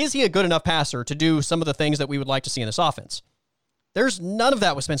 is he a good enough passer to do some of the things that we would like to see in this offense? There's none of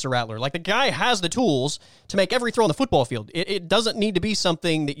that with Spencer Rattler. Like, the guy has the tools to make every throw on the football field. It doesn't need to be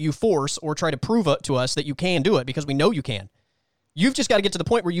something that you force or try to prove to us that you can do it, because we know you can. You've just got to get to the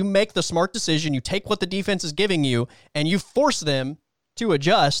point where you make the smart decision, you take what the defense is giving you, and you force them to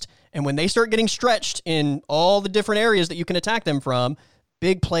adjust. And when they start getting stretched in all the different areas that you can attack them from,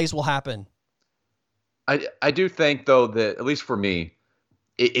 big plays will happen. I do think, though, that at least for me,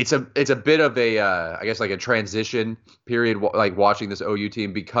 it's a bit of a I guess like a transition period, like watching this OU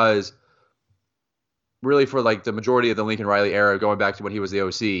team, because really for like the majority of the Lincoln Riley era, going back to when he was the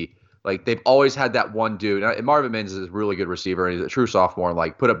OC, like they've always had that one dude. And Marvin Mims is a really good receiver, and he's a true sophomore, and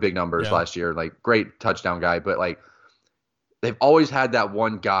like put up big numbers last year, like great touchdown guy. But like they've always had that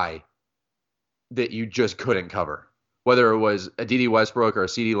one guy that you just couldn't cover. Whether it was a D.D. Westbrook or a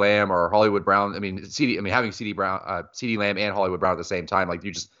C.D. Lamb or Hollywood Brown. Having C.D. Lamb and Hollywood Brown at the same time, like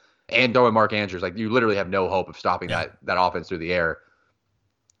and throwing Mark Andrews, like you literally have no hope of stopping that offense through the air.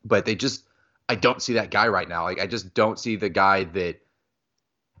 But I don't see that guy right now. Like, I just don't see the guy that,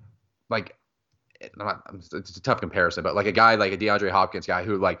 like, it's a tough comparison, but like a guy like a DeAndre Hopkins guy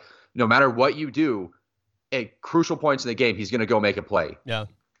who, like, no matter what you do, at crucial points in the game, he's going to go make a play. Yeah.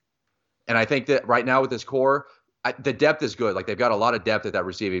 And I think that right now with this core, the depth is good. Like, they've got a lot of depth at that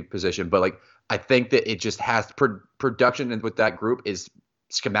receiving position, but like I think that it just has production with that group is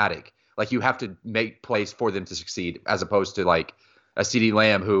schematic. Like, you have to make plays for them to succeed, as opposed to like a CeeDee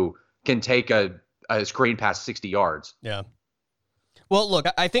Lamb who can take a screen past 60 yards. Yeah. Well, look,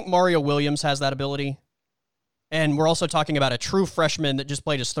 I think Mario Williams has that ability, and we're also talking about a true freshman that just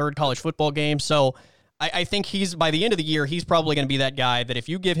played his third college football game. So I think by the end of the year, he's probably going to be that guy that if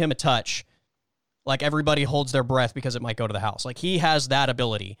you give him a touch, like, everybody holds their breath because it might go to the house. Like, he has that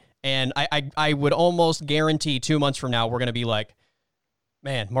ability. And I would almost guarantee 2 months from now, we're going to be like,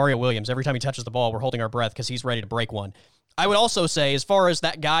 man, Mario Williams, every time he touches the ball, we're holding our breath because he's ready to break one. I would also say, as far as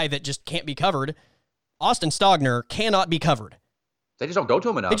that guy that just can't be covered, Austin Stogner cannot be covered. They just don't go to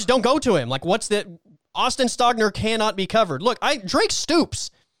him enough. They just don't go to him. Like, Austin Stogner cannot be covered. Look, Drake Stoops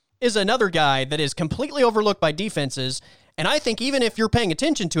is another guy that is completely overlooked by defenses. And I think even if you're paying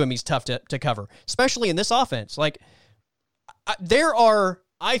attention to him, he's tough to cover, especially in this offense. Like, there are,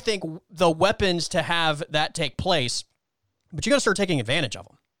 I think, the weapons to have that take place, but you got to start taking advantage of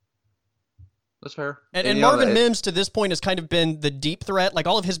them. That's fair. And Marvin Mims, to this point, has kind of been the deep threat. Like,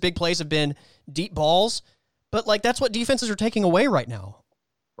 all of his big plays have been deep balls, but like that's what defenses are taking away right now.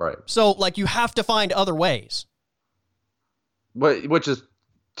 Right. So, like, you have to find other ways. Which is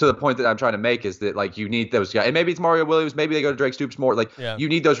to the point that I'm trying to make, is that like you need those guys, and maybe it's Mario Williams, maybe they go to Drake Stoops more. Like, you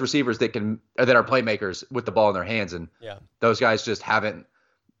need those receivers that are playmakers with the ball in their hands, and those guys just haven't.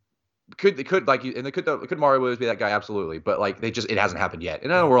 Could Mario Williams be that guy? Absolutely, but like it hasn't happened yet.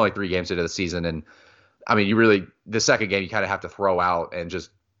 And I know we're only 3 games into the season, and I mean, the second game you kind of have to throw out and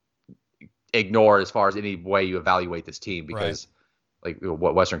just ignore as far as any way you evaluate this team, because like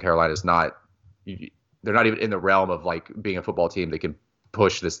what Western Carolina is not. They're not even in the realm of like being a football team that can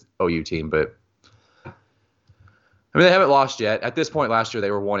push this OU team. But I mean, they haven't lost yet. At this point last year,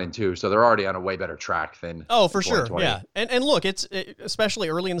 they were 1-2, so they're already on a way better track than. Oh, for sure, yeah. And look, especially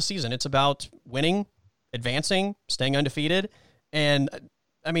early in the season, it's about winning, advancing, staying undefeated, and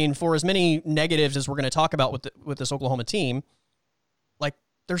I mean, for as many negatives as we're going to talk about with this Oklahoma team, like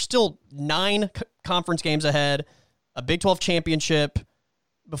there's still 9 conference games ahead, a Big 12 championship,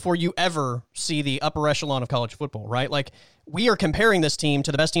 before you ever see the upper echelon of college football, right? Like, we are comparing this team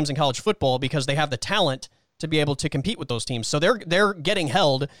to the best teams in college football because they have the talent to be able to compete with those teams. So they're getting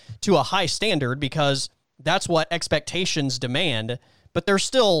held to a high standard because that's what expectations demand. But there's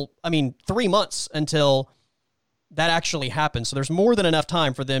still, 3 months until that actually happens. So there's more than enough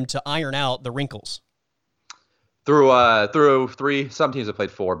time for them to iron out the wrinkles. Through 3, some teams have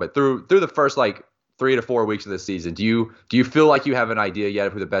played 4, but through the first 3 to 4 weeks of the season, do you feel like you have an idea yet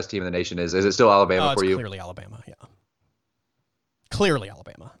of who the best team in the nation is? Is it still Alabama for you? Clearly Alabama, yeah. Clearly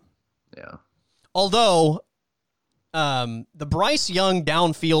Alabama. Yeah. Although the Bryce Young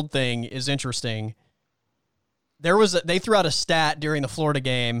downfield thing is interesting. They threw out a stat during the Florida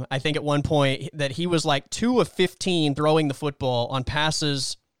game, I think at one point, that he was like 2 of 15 throwing the football on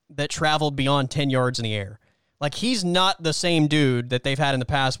passes that traveled beyond 10 yards in the air. Like, he's not the same dude that they've had in the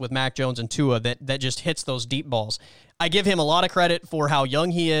past with Mac Jones and Tua that just hits those deep balls. I give him a lot of credit for how young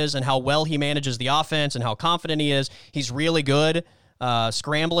he is and how well he manages the offense and how confident he is. He's really good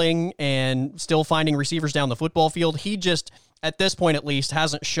scrambling and still finding receivers down the football field. at this point at least,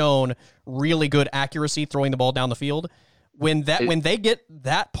 hasn't shown really good accuracy throwing the ball down the field. When they get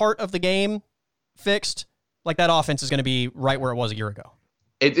that part of the game fixed, like that offense is going to be right where it was a year ago.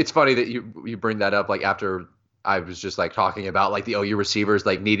 It's funny that you bring that up, like after I was just like talking about like the OU receivers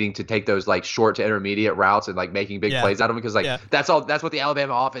like needing to take those like short to intermediate routes and like making big plays out of them, because like that's what the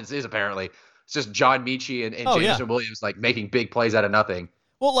Alabama offense is apparently. It's just John Michie and Jameson Williams like making big plays out of nothing.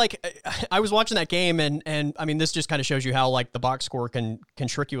 Well, like I was watching that game and I mean this just kind of shows you how like the box score can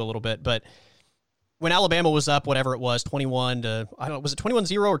trick you a little bit, but when Alabama was up, whatever it was, 21 to, I don't know, was it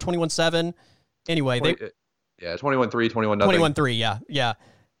 21-0 or 21-7? Anyway, 21-3, 21-0. 21-3, yeah.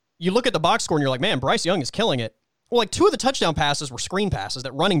 You look at the box score and you're like, man, Bryce Young is killing it. Well, like 2 of the touchdown passes were screen passes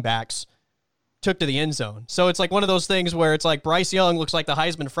that running backs took to the end zone. So it's like one of those things where it's like Bryce Young looks like the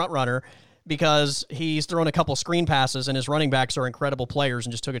Heisman frontrunner because he's thrown a couple screen passes and his running backs are incredible players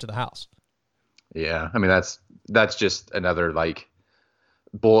and just took it to the house. Yeah, I mean, that's just another like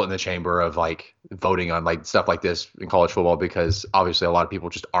bullet in the chamber of like voting on like stuff like this in college football, because obviously a lot of people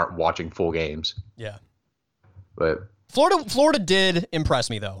just aren't watching full games. Yeah. But Florida did impress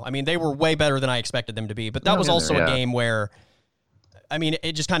me though. I mean, they were way better than I expected them to be, but that was also a game where, I mean,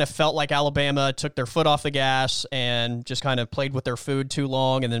 it just kind of felt like Alabama took their foot off the gas and just kind of played with their food too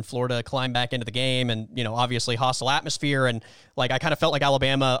long, and then Florida climbed back into the game, and, you know, obviously hostile atmosphere, and like I kind of felt like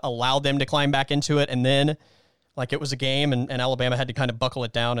Alabama allowed them to climb back into it, and then like it was a game, and Alabama had to kind of buckle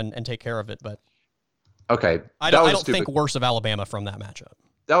it down and take care of it. But okay, I don't think worse of Alabama from that matchup.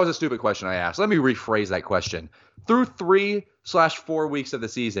 That was a stupid question I asked. Let me rephrase that question. Through 3/4 weeks of the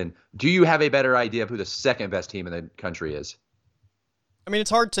season, do you have a better idea of who the second best team in the country is? I mean,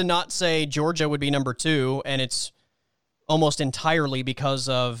 it's hard to not say Georgia would be number 2, and it's almost entirely because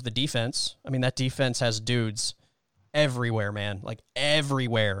of the defense. I mean, that defense has dudes everywhere, man, like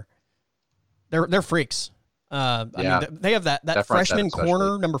everywhere. They're freaks. I mean, they have that freshman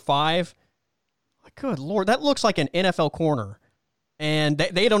corner, number 5. Good Lord, that looks like an NFL corner. And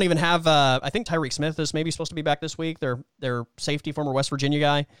they don't even have, I think Tyreek Smith is maybe supposed to be back this week. Their safety, former West Virginia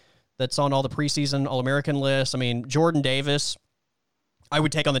guy that's on all the preseason All-American lists. I mean, Jordan Davis, I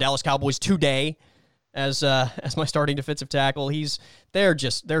would take on the Dallas Cowboys today as my starting defensive tackle.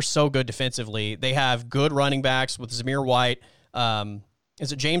 They're so good defensively. They have good running backs with Zamir White.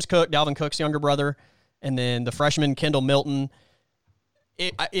 Is it James Cook, Dalvin Cook's younger brother? And then the freshman Kendall Milton.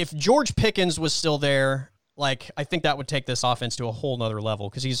 If George Pickens was still there, like I think that would take this offense to a whole nother level,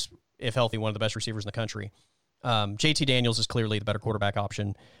 because he's, if healthy, one of the best receivers in the country. JT Daniels is clearly the better quarterback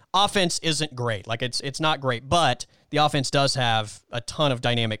option. Offense isn't great. Like it's not great, but the offense does have a ton of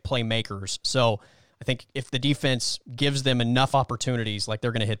dynamic playmakers. So I think if the defense gives them enough opportunities, like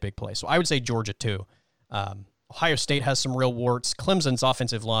they're going to hit big plays. So I would say Georgia too. Ohio State has some real warts. Clemson's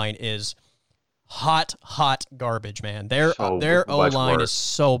offensive line is hot garbage, man. Their O-line is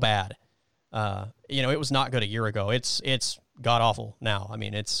so bad. It was not good a year ago. It's god awful now. I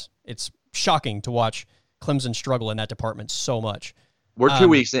mean, it's shocking to watch Clemson struggle in that department so much. We're 3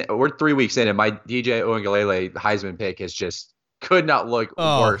 weeks in, and my DJ Uiagalelei Heisman pick has just could not look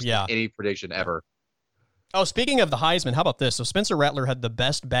worse than any prediction ever. Oh, speaking of the Heisman, how about this? So Spencer Rattler had the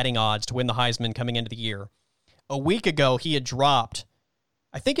best betting odds to win the Heisman coming into the year. A week ago, he had dropped,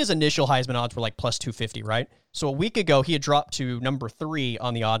 I think his initial Heisman odds were like plus 250, right? So a week ago, he had dropped to number 3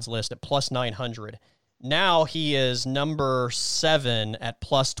 on the odds list at plus 900. Now he is number 7 at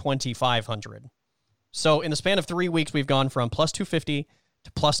plus 2,500. So in the span of 3 weeks, we've gone from plus 250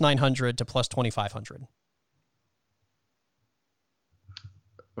 to plus 900 to plus 2,500.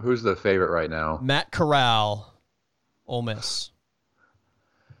 Who's the favorite right now? Matt Corral, Ole Miss.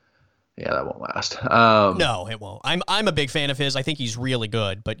 Yeah, that won't last. No, it won't. I'm a big fan of his. I think he's really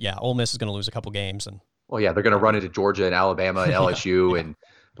good. But yeah, Ole Miss is going to lose a couple games. And well, yeah, they're going to run into Georgia and Alabama and LSU and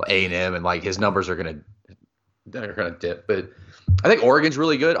A&M, and like his numbers are going to dip. But I think Oregon's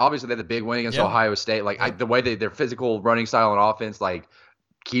really good. Obviously, they had the big win against Ohio State. Like the way their physical running style and offense like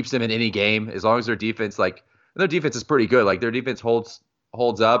keeps them in any game, as long as their defense their defense is pretty good. Like their defense holds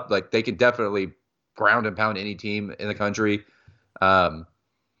up. Like they can definitely ground and pound any team in the country.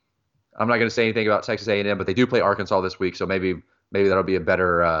 I'm not going to say anything about Texas A&M, but they do play Arkansas this week, so maybe that'll be a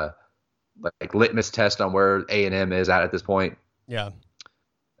better like litmus test on where A&M is at this point. Yeah.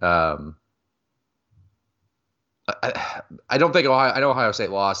 I don't think I know Ohio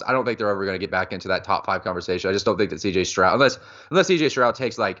State lost. I don't think they're ever going to get back into that top 5 conversation. I just don't think that C.J. Stroud, unless C.J. Stroud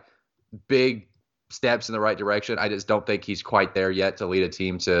takes like big steps in the right direction, I just don't think he's quite there yet to lead a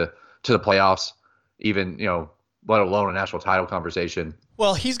team to the playoffs, even let alone a national title conversation.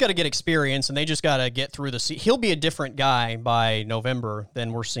 Well, he's got to get experience, and they just got to get through the season. He'll be a different guy by November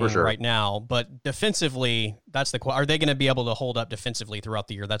than we're seeing right now. But defensively, that's are they going to be able to hold up defensively throughout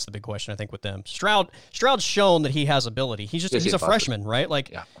the year? That's the big question, I think, with them. Stroud's shown that he has ability. He's a freshman, right?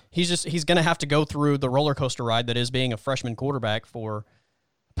 Like he's going to have to go through the roller coaster ride that is being a freshman quarterback for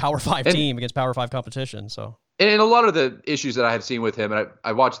a Power 5 team against Power 5 competition. So. And a lot of the issues that I have seen with him, and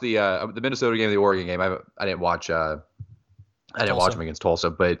I watched the Minnesota game, the Oregon game. I didn't watch. I didn't watch him against Tulsa,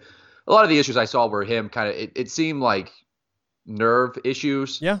 but a lot of the issues I saw were him kind of. It seemed like nerve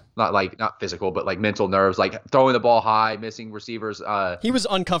issues. Yeah. Not physical, but like mental nerves, like throwing the ball high, missing receivers. He was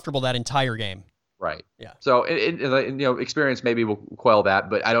uncomfortable that entire game. Right. Yeah. So experience maybe will quell that,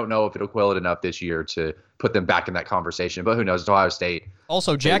 but I don't know if it'll quell it enough this year to put them back in that conversation. But who knows? It's Ohio State.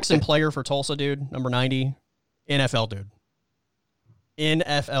 Also, Jackson player for Tulsa, dude, number 90, NFL dude.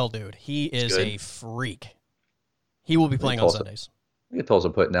 NFL dude. He is a freak. He will be playing on Sundays. Look at Tulsa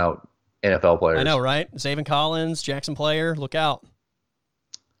putting out NFL players. I know, right? Zaven Collins, Jackson player, look out.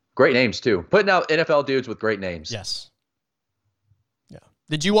 Great names, too. Putting out NFL dudes with great names. Yes. Yeah.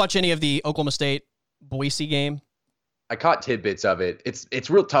 Did you watch any of the Oklahoma State Boise game? I caught tidbits of it. It's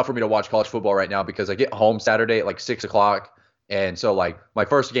real tough for me to watch college football right now because I get home Saturday at like 6 o'clock. And so, like, my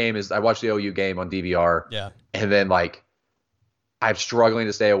first game is I watched the OU game on DVR. Yeah. And then, like, I'm struggling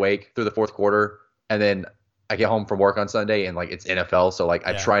to stay awake through the fourth quarter. And then I get home from work on Sunday and like it's NFL. So like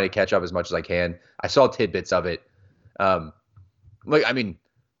I'm trying to catch up as much as I can. I saw tidbits of it. Like, I mean,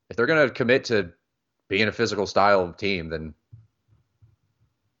 if they're going to commit to being a physical style team, then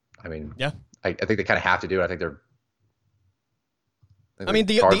I mean, I think they kind of have to do it. I think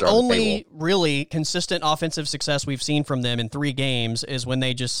the only really consistent offensive success we've seen from them in 3 games is when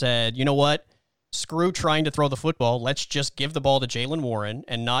they just said, you know what? Screw trying to throw the football. Let's just give the ball to Jalen Warren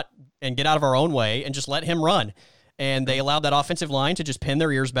and get out of our own way and just let him run. And they allowed that offensive line to just pin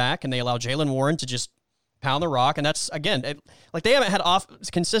their ears back, and they allowed Jalen Warren to just pound the rock. And that's, again, like they haven't had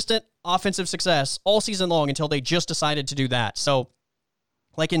consistent offensive success all season long until they just decided to do that. So,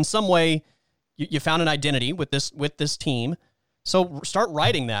 like in some way, you found an identity with this team. So start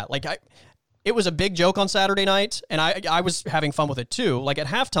writing that. Like it was a big joke on Saturday night, and I was having fun with it too. Like at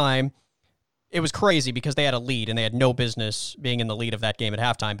halftime, it was crazy because they had a lead and they had no business being in the lead of that game at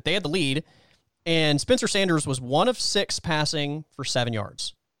halftime. But they had the lead, and Spencer Sanders was 1 of 6 passing for 7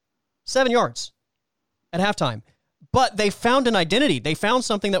 yards. 7 yards at halftime. But they found an identity. They found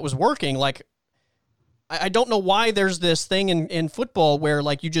something that was working. Like, I don't know why there's this thing in football where,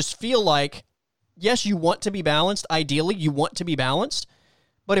 like, you just feel like, yes, you want to be balanced. Ideally, you want to be balanced.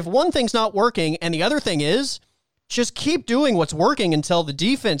 But if one thing's not working and the other thing is, just keep doing what's working until the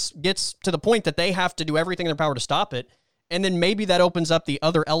defense gets to the point that they have to do everything in their power to stop it. And then maybe that opens up the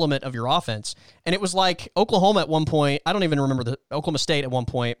other element of your offense. And it was like Oklahoma at one point, I don't even remember, Oklahoma State at one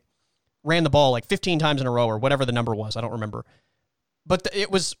point ran the ball like 15 times in a row or whatever the number was. I don't remember. But it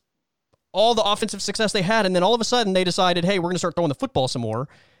was all the offensive success they had. And then all of a sudden they decided, hey, we're going to start throwing the football some more.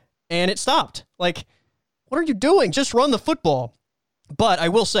 And it stopped. Like, what are you doing? Just run the football. But I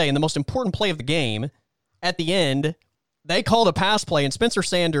will say, in the most important play of the game, at the end, they called a pass play, and Spencer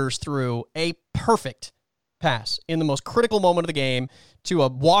Sanders threw a perfect pass in the most critical moment of the game to a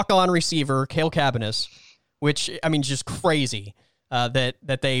walk-on receiver, Cale Cabanis, which, I mean, just crazy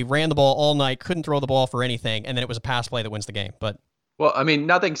that they ran the ball all night, couldn't throw the ball for anything, and then it was a pass play that wins the game. But well, I mean,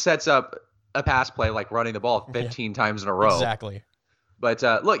 nothing sets up a pass play like running the ball 15 times in a row. Exactly. But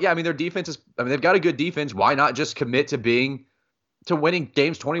look, I mean, their defense is, I mean, they've got a good defense. Why not just commit to winning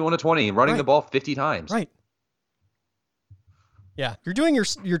games 21-20 and running the ball 50 times? Right. Yeah, you're doing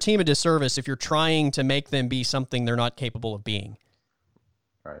your team a disservice if you're trying to make them be something they're not capable of being.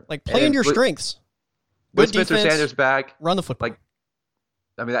 Right. Like, play into your strengths. With Spencer Sanders back, run the football. Like,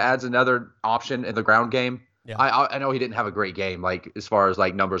 I mean, that adds another option in the ground game. Yeah. I know he didn't have a great game, like as far as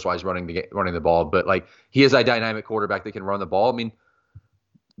like numbers wise running the ball, but like he is a dynamic quarterback that can run the ball. I mean,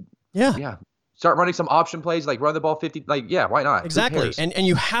 yeah. Start running some option plays, like run the ball 50. Like, yeah, why not? Exactly. And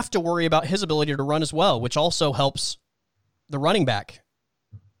you have to worry about his ability to run as well, which also helps the running back.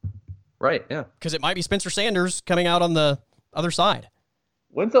 Right, yeah. Because it might be Spencer Sanders coming out on the other side.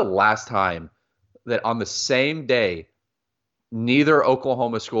 When's the last time that on the same day, neither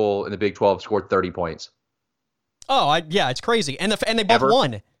Oklahoma school in the Big 12 scored 30 points? Oh, it's crazy. And they both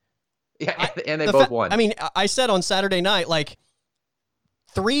won. Yeah, and they both won. I mean, I said on Saturday night, like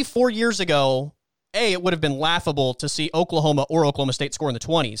 3-4 years ago, A, it would have been laughable to see Oklahoma or Oklahoma State score in the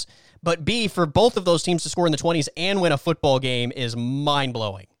 20s. But B, for both of those teams to score in the 20s and win a football game is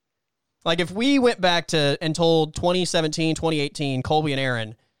mind-blowing. Like, if we went back and told 2017, 2018, Colby and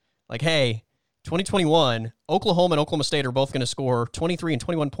Aaron, like, hey, 2021, Oklahoma and Oklahoma State are both going to score 23 and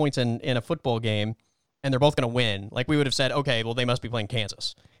 21 points in a football game, and they're both going to win. Like, we would have said, okay, well, they must be playing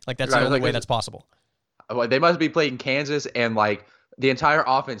Kansas. Like, that's the only way that's possible. They must be playing Kansas, and, like, the entire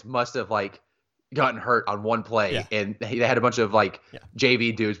offense must have, like, gotten hurt on one play, and they had a bunch of, like,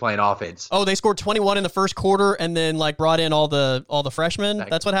 JV dudes playing offense. Oh, they scored 21 in the first quarter and then, like, brought in all the freshmen?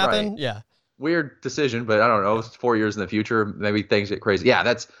 That's what happened? Right. Yeah. Weird decision, but I don't know. It's 4 years in the future. Maybe things get crazy.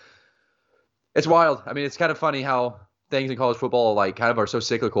 Yeah, it's wild. I mean, it's kind of funny how things in college football, like, kind of are so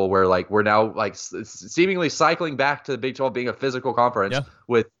cyclical, where, like, we're now, like, seemingly cycling back to the Big 12 being a physical conference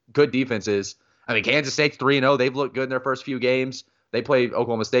with good defenses. I mean, Kansas State's 3-0. They've looked good in their first few games. They play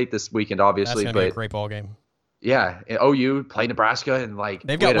Oklahoma State this weekend, obviously. That's going to be a great ball game. Yeah, and OU play Nebraska, and, like,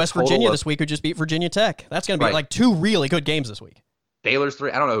 they've got West Virginia this week, who just beat Virginia Tech. That's going to be like two really good games this week. Baylor's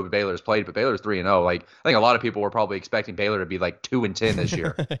 3. I don't know who Baylor's played, but Baylor's 3-0. Like, I think a lot of people were probably expecting Baylor to be like 2-10 this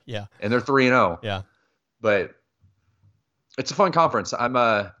year. Yeah, and they're 3-0. Yeah, but it's a fun conference.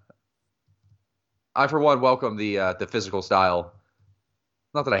 I for one welcome the physical style.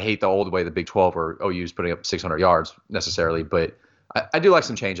 Not that I hate the old way the Big 12 or OU's putting up 600 yards necessarily, but I do like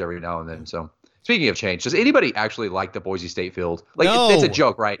some change every now and then. So, speaking of change, does anybody actually like the Boise State field? Like, no, it's a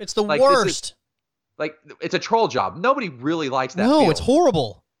joke, right? It's the like, worst. It's a troll job. Nobody really likes that field. No, it's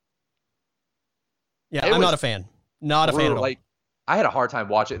horrible. Yeah, I'm not a fan. Not a fan at all. Like, I had a hard time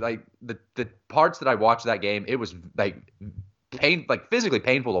watching. Like, the parts that I watched that game, it was, like, physically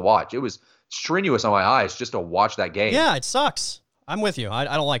painful to watch. It was strenuous on my eyes just to watch that game. Yeah, it sucks. I'm with you. I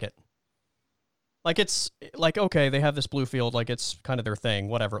don't like it. Like, it's like, okay, they have this blue field, like, it's kind of their thing,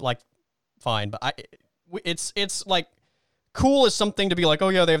 whatever. Like, fine, but it's like cool as something to be like, oh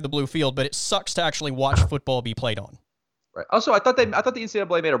yeah, they have the blue field, but it sucks to actually watch football be played on. Right. Also, I thought the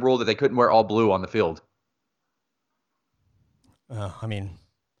NCAA made a rule that they couldn't wear all blue on the field. I mean,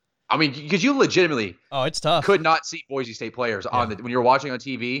 because you legitimately, it's tough. Could not see Boise State players when you're watching on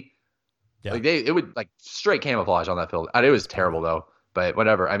TV. Yeah. Like, it would, like, straight camouflage on that field. It was terrible though. But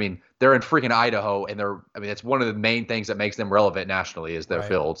whatever. I mean, they're in freaking Idaho, and that's one of the main things that makes them relevant nationally is their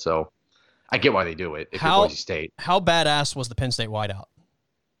field. So I get why they do it. If you're Boise State, how badass was the Penn State wideout?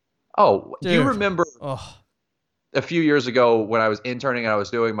 Oh, dude. Do you remember a few years ago when I was interning and I was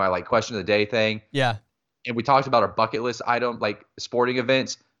doing my, like, question of the day thing? Yeah. And we talked about our bucket list item, like sporting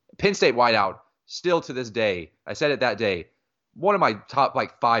events. Penn State wideout, still to this day, I said it that day, one of my top,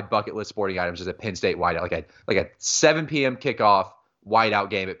 like, 5 bucket list sporting items is a Penn State wideout, like a 7 p.m. kickoff whiteout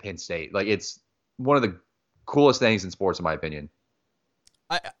game at Penn State. Like, it's one of the coolest things in sports, in my opinion.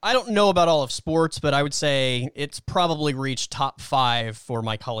 I don't know about all of sports, but I would say it's probably reached top 5 for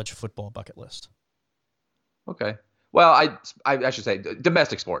my college football bucket list. Okay. Well, I should say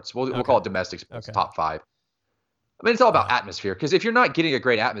domestic sports. We'll call it domestic sports, top 5. I mean, it's all about atmosphere, because if you're not getting a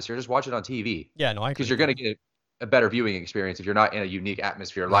great atmosphere, just watch it on TV. Yeah, no, I agree. Because you're going to get a better viewing experience if you're not in a unique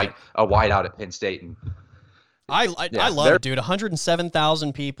atmosphere, like a whiteout at Penn State. And I love it, dude.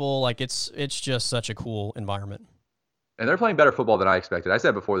 107,000 people. Like, it's just such a cool environment. And they're playing better football than I expected. I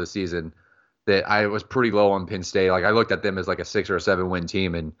said before the season that I was pretty low on Penn State. Like, I looked at them as like a 6 or a 7 win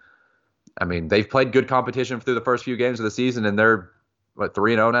team, and I mean, they've played good competition through the first few games of the season, and they're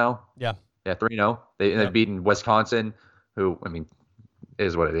 3-0 now. Yeah, 3-0. They've beaten Wisconsin, who, I mean,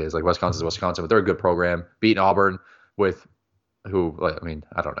 is what it is. Like, Wisconsin's Wisconsin, but they're a good program. Beating Auburn, with who, I mean,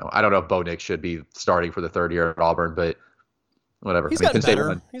 I don't know. I don't know if Bo Nix should be starting for the 3rd year at Auburn, but whatever. He's gotten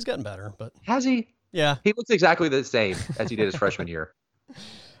better. He's gotten better, but has he? Yeah, he looks exactly the same as he did his freshman year.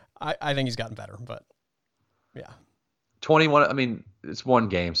 I think he's gotten better, but yeah. 21. I mean, it's one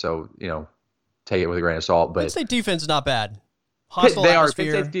game, so, take it with a grain of salt. But Penn State defense is not bad. Hostile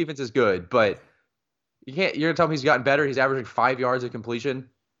atmosphere. Penn State defense is good, but you're gonna tell me he's gotten better. He's averaging 5 yards of completion.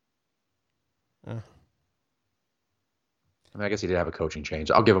 I mean, I guess he did have a coaching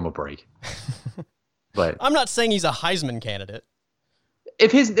change. I'll give him a break. But I'm not saying he's a Heisman candidate.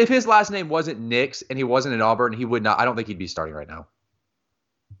 If his last name wasn't Nix and he wasn't in Auburn, he would not. I don't think he'd be starting right now.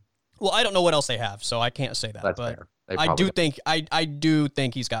 Well, I don't know what else they have, so I can't say that. That's but fair. I do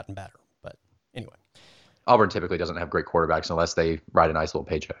think he's gotten better. But anyway, Auburn typically doesn't have great quarterbacks unless they write a nice little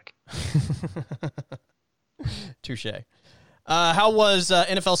paycheck. Touche. How was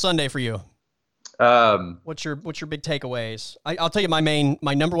NFL Sunday for you? What's your big takeaways? I'll tell you my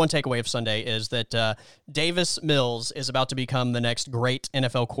number one takeaway of Sunday is that Davis Mills is about to become the next great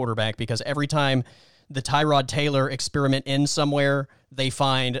NFL quarterback, because every time the Tyrod Taylor experiment ends somewhere, they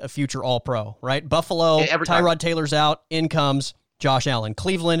find a future All-Pro, right? Buffalo, Tyrod Taylor's out, in comes Josh Allen.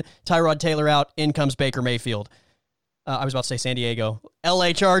 Cleveland, Tyrod Taylor out, in comes Baker Mayfield. I was about to say San Diego.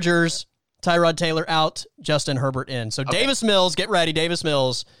 LA Chargers, Tyrod Taylor out, Justin Herbert in. So okay. Davis Mills, get ready, Davis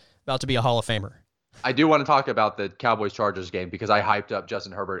Mills. about to be a Hall of Famer. I do want to talk about the Cowboys-Chargers game because I hyped up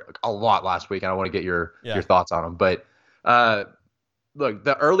Justin Herbert a lot last week, and I want to get your thoughts on him. But look,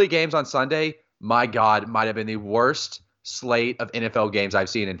 the early games on Sunday, my God, might have been the worst slate of NFL games I've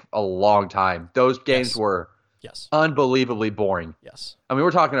seen in a long time. Those games were unbelievably boring. Yes. I mean,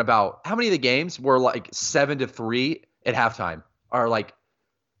 we're talking about how many of the games were like 7-3 at halftime, or like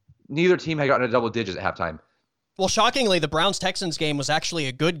neither team had gotten a double digits at halftime. Well, shockingly, the Browns-Texans game was actually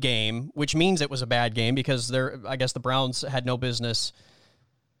a good game, which means it was a bad game because I guess the Browns had no business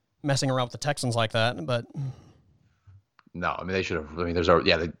messing around with the Texans like that. But no, I mean, they should have. I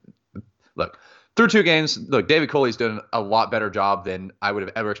mean, look, through 2 games, look, David Culley's done a lot better job than I would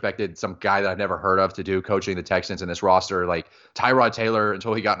have ever expected some guy that I've never heard of to do coaching the Texans in this roster. Like Tyrod Taylor,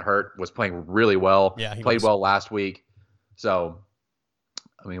 until he got hurt, was playing really well. Yeah, he played well last week. So,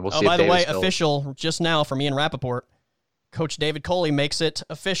 I mean, we'll see. By the way, official just now from Ian Rappaport, Coach David Culley makes it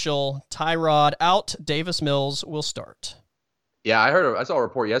official. Tyrod out. Davis Mills will start. Yeah, I saw a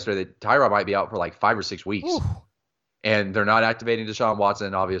report yesterday that Tyrod might be out for like 5 or 6 weeks. Ooh. And they're not activating Deshaun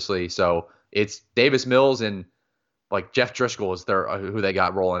Watson, obviously. So it's Davis Mills and like Jeff Driscoll is who they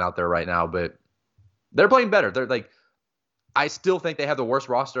got rolling out there right now. But they're playing better. They're like, I still think they have the worst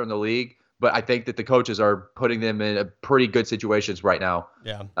roster in the league, but I think that the coaches are putting them in a pretty good situations right now.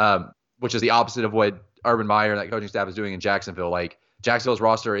 Yeah. Which is the opposite of what Urban Meyer and that coaching staff is doing in Jacksonville. Like Jacksonville's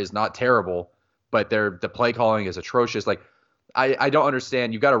roster is not terrible, but the play calling is atrocious. Like I don't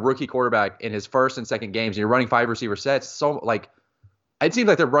understand. You've got a rookie quarterback in his first and second games, and you're running 5 receiver sets. So like, it seems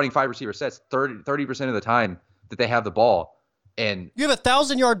like they're running 5 receiver sets 30% of the time that they have the ball. And you have a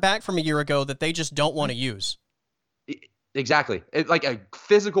 1,000-yard back from a year ago that they just don't want to use. Exactly. Like a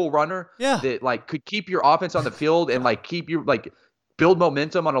physical runner that like could keep your offense on the field and like keep you like build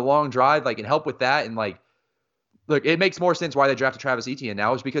momentum on a long drive, like and help with that. And like, look, it makes more sense why they drafted Travis Etienne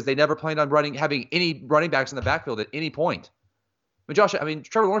now is because they never planned on having any running backs in the backfield at any point. I mean,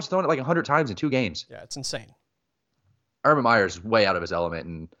 Trevor Lawrence has thrown it like 100 times in 2 games. Yeah, it's insane. Urban Meyer's way out of his element,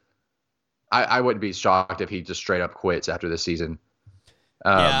 and I wouldn't be shocked if he just straight up quits after this season.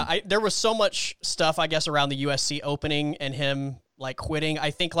 There was so much stuff, I guess, around the USC opening and him like quitting.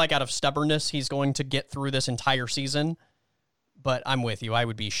 I think like out of stubbornness, he's going to get through this entire season. But I'm with you. I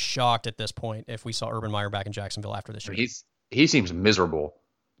would be shocked at this point if we saw Urban Meyer back in Jacksonville after this year. He seems miserable.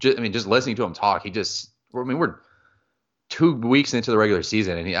 Just listening to him talk, we're 2 weeks into the regular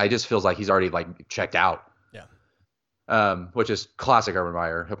season, and I just feels like he's already like checked out. Which is classic Urban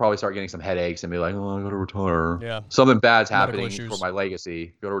Meyer. He'll probably start getting some headaches and be like, "Oh, I got to retire. Yeah, something bad's happening for my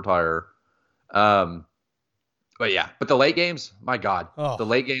legacy. Got to retire." But the late games, my God, the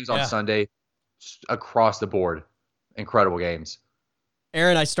late games on Sunday, across the board, incredible games.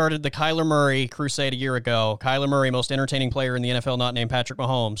 Aaron, I started the Kyler Murray crusade a year ago. Kyler Murray, most entertaining player in the NFL, not named Patrick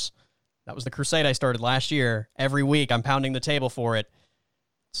Mahomes. That was the crusade I started last year. Every week, I'm pounding the table for it.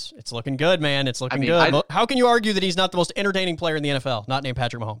 It's looking good, man. It's looking good. How can you argue that he's not the most entertaining player in the NFL, not named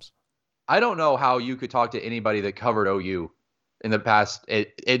Patrick Mahomes? I don't know how you could talk to anybody that covered OU in the past.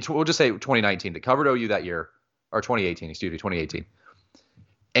 We'll just say 2019 that covered OU that year, or 2018.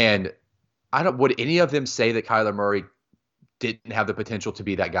 And would any of them say that Kyler Murray didn't have the potential to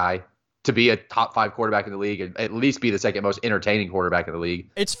be that guy, to be a top 5 quarterback in the league, and at least be the second most entertaining quarterback in the league?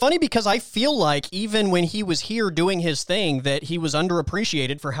 It's funny because I feel like even when he was here doing his thing, that he was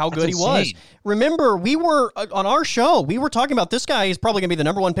underappreciated for how good he was. Remember, we were on our show, we were talking about this guy is probably going to be the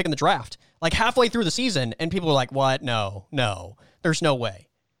number 1 pick in the draft, like halfway through the season, and people were like, "What? No, there's no way."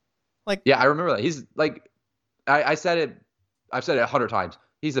 Like, yeah, I remember that. He's like, I've said it 100 times.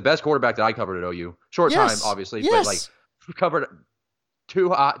 He's the best quarterback that I covered at OU. Short time, obviously, but like covered 2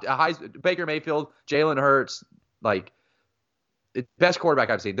 high Baker Mayfield, Jalen Hurts, like best quarterback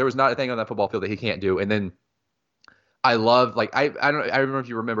I've seen. There was not a thing on that football field that he can't do. And then I love, like, I remember if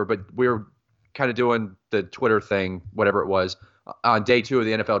you remember, but we were kind of doing the Twitter thing, whatever it was, on day 2 of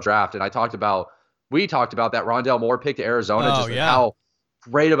the NFL draft, and we talked about that Rondale Moore pick to Arizona, how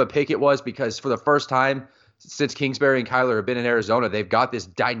great of a pick it was, because for the first time since Kingsbury and Kyler have been in Arizona, they've got this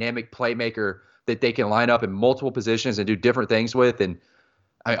dynamic playmaker that they can line up in multiple positions and do different things with. And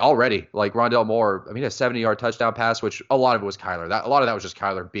already, like Rondale Moore, a 70-yard touchdown pass, which a lot of it was Kyler. A lot of that was just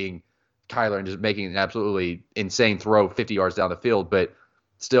Kyler being Kyler and just making an absolutely insane throw 50 yards down the field. But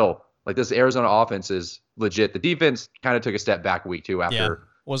still, like, this Arizona offense is legit. The defense kind of took a step back week 2 after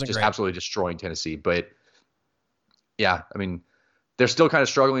absolutely destroying Tennessee. But yeah, they're still kind of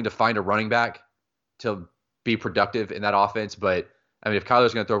struggling to find a running back to be productive in that offense. But if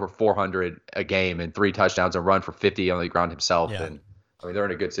Kyler's going to throw for 400 a game and 3 touchdowns and run for 50 on the ground himself, then they're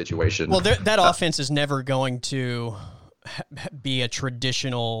in a good situation. Well, that offense is never going to be a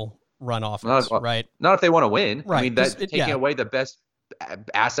traditional run offense, Not, right? not if they want to win. Right. I mean, that's taking away the best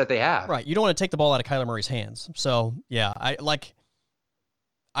asset they have. Right. You don't want to take the ball out of Kyler Murray's hands. So, yeah, I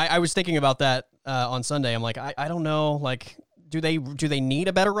was thinking about that on Sunday. I'm like, I don't know. Like, do they need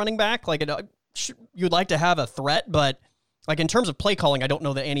a better running back? Like, you'd like to have a threat, but like in terms of play calling, I don't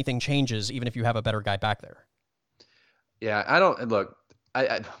know that anything changes, even if you have a better guy back there. Yeah, I don't look.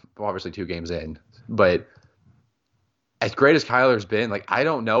 I obviously 2 games in, but as great as Kyler's been, like I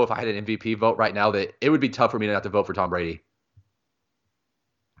don't know if I had an MVP vote right now that it would be tough for me not to vote for Tom Brady.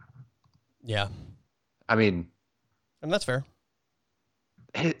 Yeah, I mean, and that's fair.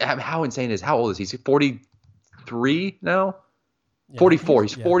 How insane how old is he? He's 43 now. Yeah, 44.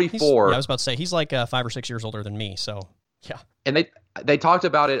 He's 44. I was about to say he's like 5 or 6 years older than me. So yeah. And they talked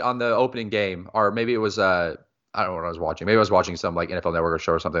about it on the opening game, or maybe it was I don't know what I was watching. Maybe I was watching some like NFL Network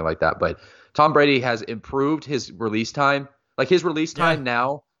show or something like that. But Tom Brady has improved his release time. Like his release time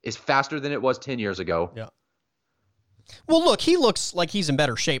now is faster than it was 10 years ago. Yeah. Well, look, he looks like he's in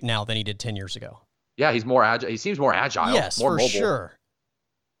better shape now than he did 10 years ago. Yeah, he's more agile. He seems more agile. Yes, more for mobile. sure.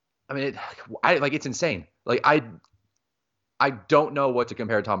 I mean, it's insane. Like I don't know what to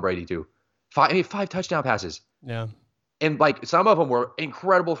compare Tom Brady to. 5 touchdown passes. Yeah. And like some of them were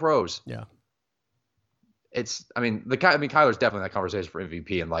incredible throws. Yeah. Kyler's definitely in that conversation for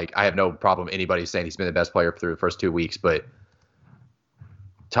MVP, and like I have no problem anybody saying he's been the best player through the first 2 weeks, but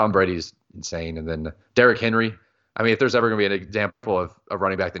Tom Brady's insane. And then Derrick Henry. I mean, if there's ever going to be an example of a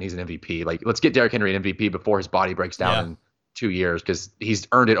running back, then he's an MVP. Like, let's get Derrick Henry an MVP before his body breaks down in 2 years, because he's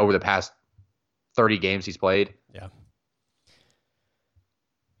earned it over the past 30 games he's played. Yeah.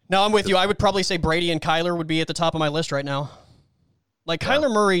 No, I'm with you. I would probably say Brady and Kyler would be at the top of my list right now. Like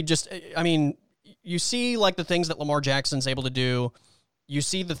Kyler Murray you see like the things that Lamar Jackson's able to do. You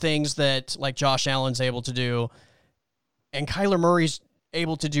see the things that like Josh Allen's able to do. And Kyler Murray's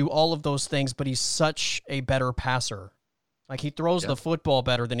able to do all of those things, but he's such a better passer. Like he throws the football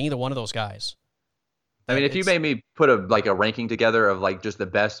better than either one of those guys. I mean, if you made me put a ranking together of like just the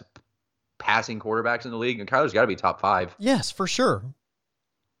best passing quarterbacks in the league, and Kyler's got to be top 5. Yes, for sure.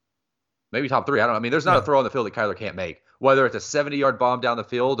 Maybe top 3. I don't know. I mean, there's not a throw on the field that Kyler can't make, whether it's a 70-yard bomb down the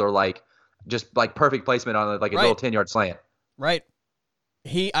field or like just like perfect placement on like a little 10-yard slant. Right.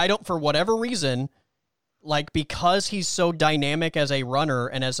 For whatever reason, like because he's so dynamic as a runner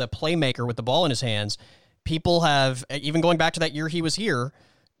and as a playmaker with the ball in his hands, people have, even going back to that year he was here,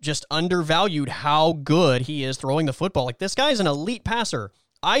 just undervalued how good he is throwing the football. Like this guy's an elite passer.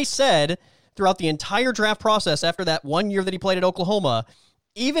 I said throughout the entire draft process after that 1 year that he played at Oklahoma,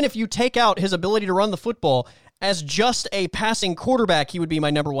 even if you take out his ability to run the football, as just a passing quarterback, he would be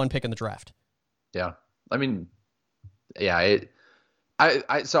my number 1 pick in the draft. Yeah. I mean, yeah.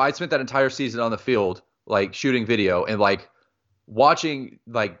 So I spent that entire season on the field, like shooting video and like watching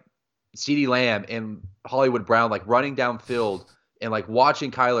like CeeDee Lamb and Hollywood Brown, like running downfield and like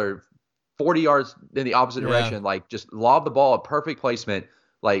watching Kyler 40 yards in the opposite direction, like just lob the ball at perfect placement.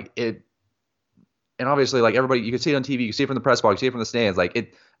 Like it. And obviously, like everybody, you can see it on TV, you can see it from the press box, you see it from the stands. Like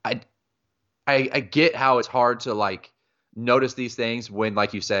it, I get how it's hard to like notice these things when,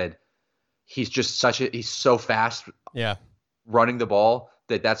 like you said, he's just he's so fast. Yeah, running the ball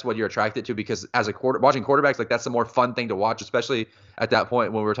that's what you're attracted to, because as a watching quarterbacks, like that's the more fun thing to watch, especially at that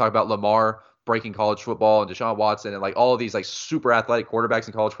point when we were talking about Lamar breaking college football and Deshaun Watson and like all of these like super athletic quarterbacks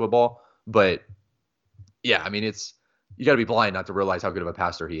in college football. But yeah, I mean, you got to be blind not to realize how good of a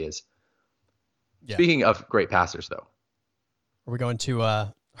passer he is. Yeah. Speaking of great passers, though. Are we going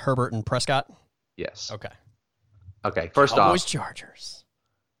to Herbert and Prescott? Yes. Okay. First Cowboys, off, Chargers.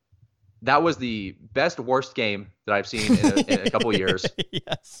 That was the best worst game that I've seen in a couple of years.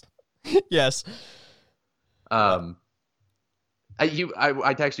 Yes. I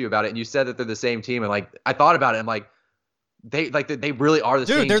texted you about it, and you said that they're the same team, and like I thought about it, and like they really are the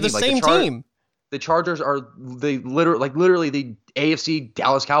same team. Dude, they're the same team. The Chargers are literally the AFC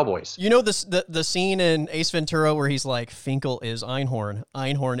Dallas Cowboys. You know the scene in Ace Ventura where he's like, Finkel is Einhorn,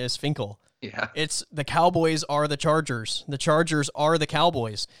 Einhorn is Finkel. Yeah. It's the Cowboys are the Chargers. The Chargers are the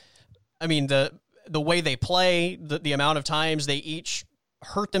Cowboys. I mean, the way they play, the amount of times they each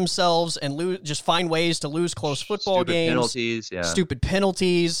hurt themselves and just find ways to lose close football games. Stupid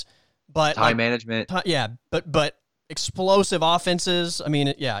penalties, but time management. But explosive offenses. I mean,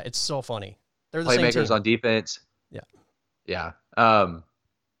 it's so funny. They're the playmakers same team. On defense. Yeah.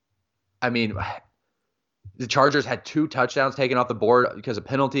 I mean, the Chargers had 2 touchdowns taken off the board because of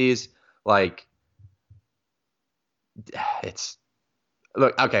penalties. Like,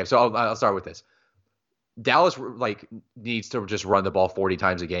 okay. So I'll start with this. Dallas needs to just run the ball 40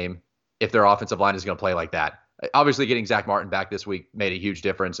 times a game if their offensive line is going to play like that. Obviously, getting Zach Martin back this week made a huge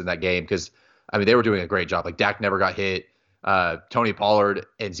difference in that game because, I mean, they were doing a great job. Like, Dak never got hit. Tony Pollard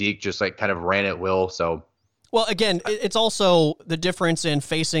and Zeke just, like, kind of ran at will. So, well, again, it's also the difference in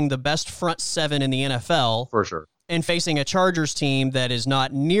facing the best front seven in the NFL. For sure. And facing a Chargers team that is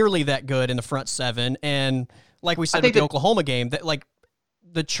not nearly that good in the front seven. And like we said with the Oklahoma game, that like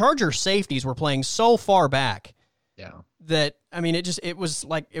the Charger safeties were playing so far back. Yeah. That, I mean, it was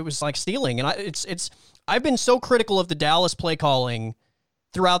like stealing. And I've been so critical of the Dallas play calling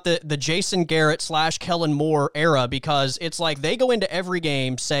throughout the Jason Garrett / Kellen Moore era, because it's like they go into every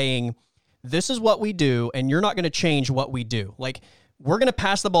game saying, this is what we do, and you're not going to change what we do. Like, we're going to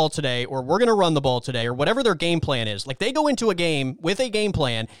pass the ball today, or we're going to run the ball today, or whatever their game plan is. Like, they go into a game with a game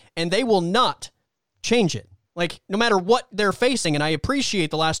plan, and they will not change it. Like, no matter what they're facing, and I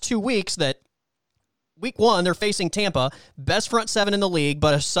appreciate the last 2 weeks that week 1, they're facing Tampa, best front seven in the league,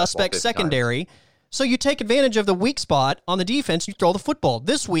 but a suspect secondary. So you take advantage of the weak spot on the defense, you throw the football.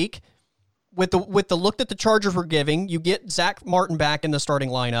 This week, with the look that the Chargers were giving, you get Zach Martin back in the starting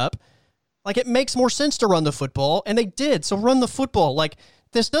lineup. Like, it makes more sense to run the football, and they did, so run the football. Like,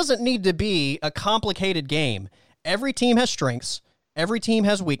 this doesn't need to be a complicated game. Every team has strengths. Every team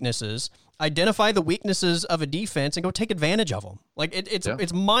has weaknesses. Identify the weaknesses of a defense and go take advantage of them. Like,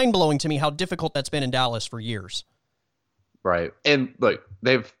 it's mind-blowing to me how difficult that's been in Dallas for years. Right. And, look,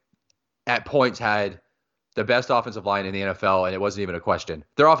 they've, at points, had the best offensive line in the NFL, and it wasn't even a question.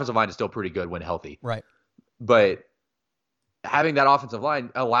 Their offensive line is still pretty good when healthy. Right. But having that offensive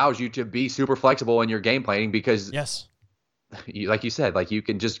line allows you to be super flexible in your game planning because, yes, like you said, like you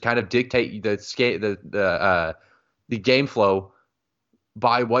can just kind of dictate the game flow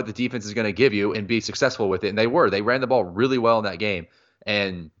by what the defense is going to give you and be successful with it. And they ran the ball really well in that game,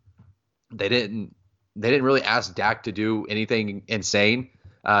 and they didn't really ask Dak to do anything insane.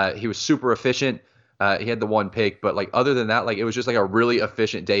 He was super efficient. He had the one pick, but like other than that, like it was just like a really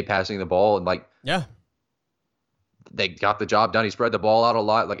efficient day passing the ball, and like, yeah. They got the job done. He spread the ball out a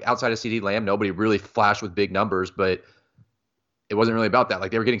lot. Like outside of CeeDee Lamb, nobody really flashed with big numbers, but it wasn't really about that.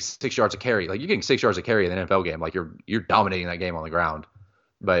 Like they were getting 6 yards a carry. Like you're getting 6 yards a carry in an NFL game. Like you're dominating that game on the ground.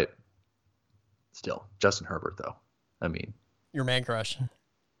 But still, Justin Herbert though. I mean, your man crush.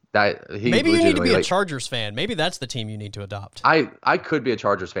 Maybe you need to be a Chargers fan. Maybe that's the team you need to adopt. I could be a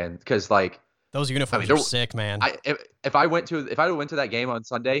Chargers fan because like those uniforms are sick, man. If I went to that game on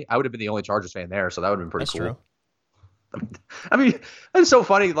Sunday, I would have been the only Chargers fan there, so that would have been pretty cool. True. I mean, it's so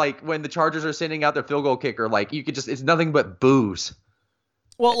funny. Like when the Chargers are sending out their field goal kicker, like you could it's nothing but boos.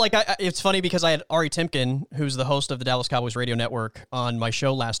 Well, like it's funny because I had Ari Timken, who's the host of the Dallas Cowboys radio network, on my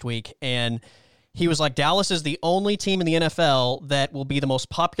show last week, and he was like, Dallas is the only team in the NFL that will be the most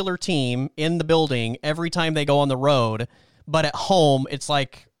popular team in the building every time they go on the road, but at home it's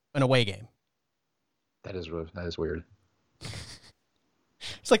like an away game. That is weird.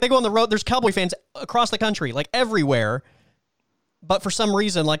 It's like they go on the road. There's Cowboy fans across the country, like everywhere. But for some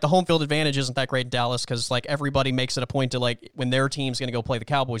reason, like the home field advantage isn't that great in Dallas because like everybody makes it a point to like when their team's going to go play the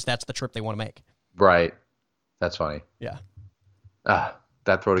Cowboys, that's the trip they want to make. Right. That's funny. Yeah.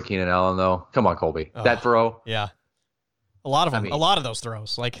 That throw to Keenan Allen though. Come on, Colby. That throw. Yeah. A lot of them. A lot of those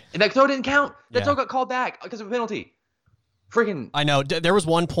throws. Like, and that throw didn't count. That throw got called back because of a penalty. Freaking. I know. There was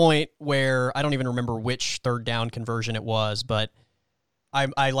one point where I don't even remember which third down conversion it was, but I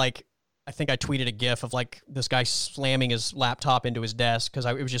think I tweeted a GIF of like this guy slamming his laptop into his desk because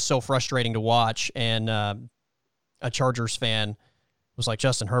it was just so frustrating to watch. And a Chargers fan was like,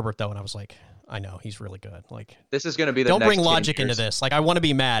 Justin Herbert though, and I was like, I know he's really good. Like this is going to be the don't next bring logic into this. Like I want to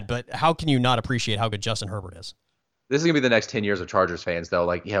be mad, but how can you not appreciate how good Justin Herbert is? This is going to be the next 10 years of Chargers fans though.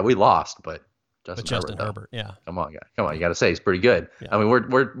 Like we lost, but Justin Herbert, yeah. Come on, you got to say he's pretty good. Yeah. I mean,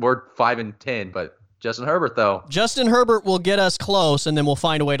 we're 5-10, but Justin Herbert, though. Justin Herbert will get us close, and then we'll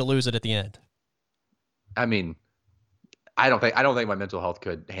find a way to lose it at the end. I mean, I don't think my mental health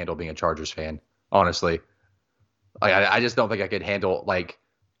could handle being a Chargers fan, honestly. Like, I just don't think I could handle, like,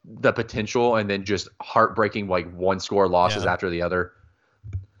 the potential and then just heartbreaking, like, one-score losses after the other.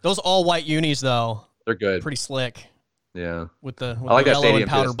 Those all-white unis, though. They're good. Pretty slick. Yeah. With the I like that yellow stadium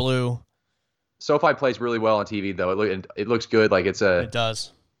and powder blue. SoFi plays really well on TV, though. It looks good. Like, It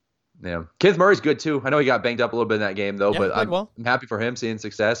does. Yeah. Kenneth Murray's good, too. I know he got banged up a little bit in that game, though, but I'm happy for him seeing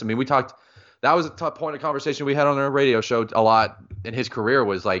success. I mean, that was a tough point of conversation we had on our radio show a lot in his career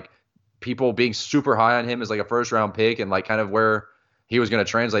was, like, people being super high on him as, like, a first-round pick and, like, kind of where he was going to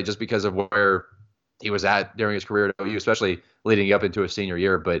translate just because of where he was at during his career at OU, especially leading up into his senior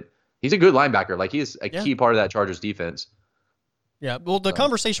year. But he's a good linebacker. Like, he's a key part of that Chargers defense. Yeah, well, the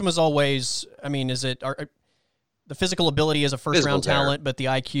conversation was always, I mean, the physical ability is a first-round talent, but the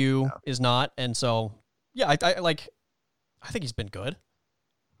IQ is not, and so Yeah, I think he's been good.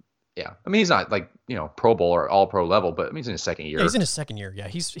 Yeah, I mean he's not like Pro Bowl or All Pro level, but I mean he's in his second year. Yeah, he's in his second year. Yeah,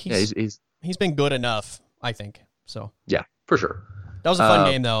 he's been good enough, I think. So yeah, for sure. That was a fun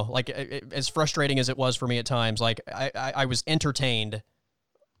game though. Like as frustrating as it was for me at times, like I was entertained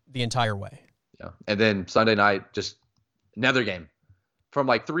the entire way. Yeah, and then Sunday night, just another game from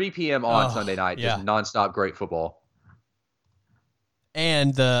like 3 p.m. on Sunday night, just nonstop great football.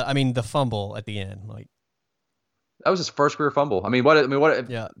 And the fumble at the end, like. That was his first career fumble. I mean, what?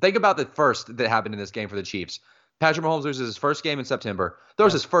 Yeah. Think about the first that happened in this game for the Chiefs. Patrick Mahomes loses his first game in September. There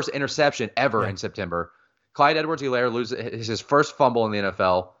was his first interception ever in September. Clyde Edwards-Helaire loses his first fumble in the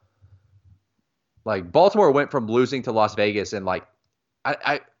NFL. Like Baltimore went from losing to Las Vegas, and like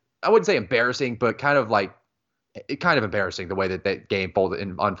I wouldn't say embarrassing, but kind of embarrassing the way that game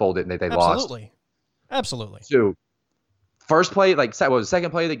unfolded and that they lost. Absolutely. So first play, second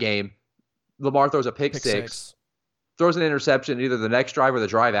play of the game, Lamar throws a pick six. Throws an interception either the next drive or the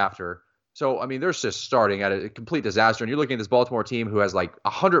drive after. So, I mean, they're just starting at a complete disaster. And you're looking at this Baltimore team who has like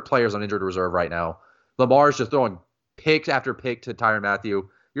 100 players on injured reserve right now. Lamar's just throwing pick after pick to Tyrann Mathieu.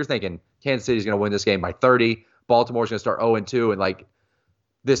 You're thinking Kansas City's going to win this game by 30. Baltimore's going to start 0-2. And like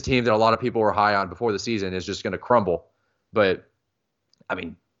this team that a lot of people were high on before the season is just going to crumble. But, I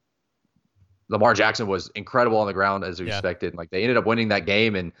mean, Lamar Jackson was incredible on the ground as we expected. Like they ended up winning that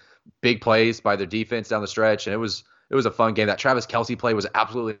game and big plays by their defense down the stretch. And it was a fun game. That Travis Kelce play was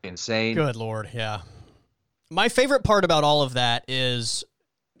absolutely insane. Good Lord, yeah. My favorite part about all of that is,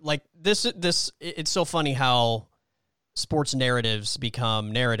 like, this. It's so funny how sports narratives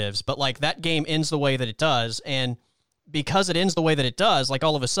become narratives, but, like, that game ends the way that it does, and because it ends the way that it does, like,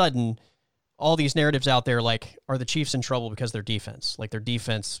 all of a sudden, all these narratives out there, like, are the Chiefs in trouble because their defense? Like, their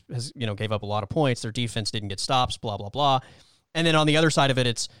defense has, gave up a lot of points. Their defense didn't get stops, blah, blah, blah. And then on the other side of it,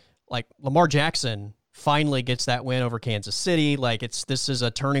 it's, like, Lamar Jackson finally gets that win over Kansas City. Like this is a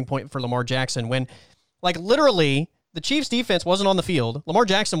turning point for Lamar Jackson when, like, literally the Chiefs defense wasn't on the field. Lamar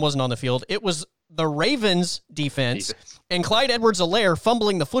Jackson wasn't on the field. It was the Ravens defense and Clyde Edwards-Helaire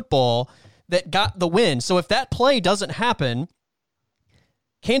fumbling the football that got the win. So if that play doesn't happen,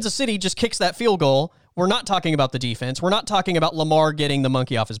 Kansas City just kicks that field goal. We're not talking about the defense. We're not talking about Lamar getting the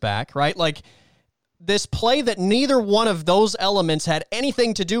monkey off his back, right? Like this play that neither one of those elements had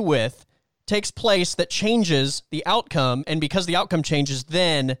anything to do with takes place that changes the outcome, and because the outcome changes,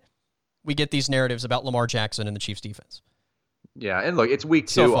 then we get these narratives about Lamar Jackson and the Chiefs defense. Yeah, and look, it's week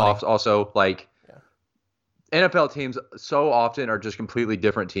 2 also, like, NFL teams so often are just completely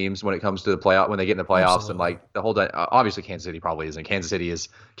different teams when it comes to the playoff, when they get in the playoffs. Absolutely. And like the whole obviously Kansas City probably isn't. Kansas City is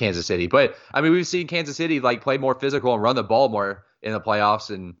Kansas City, but I mean, we've seen Kansas City like play more physical and run the ball more in the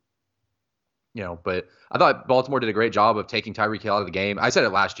playoffs, and but I thought Baltimore did a great job of taking Tyreek Hill out of the game. I said it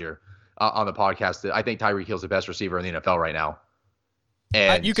last year on the podcast that I think Tyreek Hill's the best receiver in the NFL right now.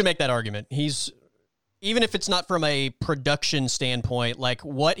 And you can make that argument. He's, even if it's not from a production standpoint, like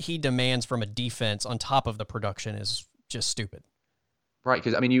what he demands from a defense on top of the production is just stupid. Right,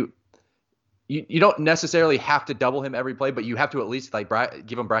 because I mean, you don't necessarily have to double him every play, but you have to at least like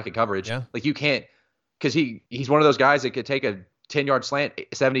give him bracket coverage. Yeah. Like you can't, because he's one of those guys that could take a 10-yard slant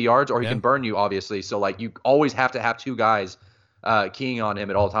 70 yards, or he can burn you, obviously. So like you always have to have two guys keying on him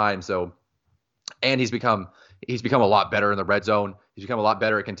at all times. So, and he's become a lot better in the red zone. He's become a lot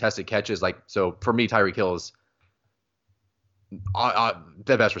better at contested catches. Like, so for me, Tyreek Hill is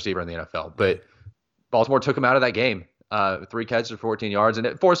the best receiver in the NFL. But Baltimore took him out of that game. 3 catches for 14 yards, and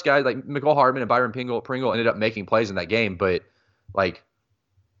it forced guys like Mecole Hardman and Byron Pringle ended up making plays in that game. But like,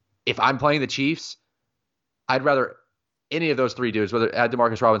 if I'm playing the Chiefs, I'd rather any of those 3 dudes, whether add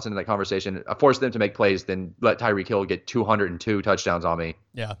DeMarcus Robinson in that conversation, force them to make plays than let Tyreek Hill get 202 touchdowns on me.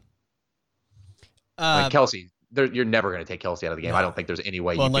 Yeah. Like Kelce, you're never going to take Kelce out of the game. No. I don't think there's any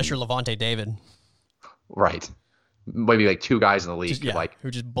way. Well, unless you're Levante David. Right. Maybe like 2 guys in the league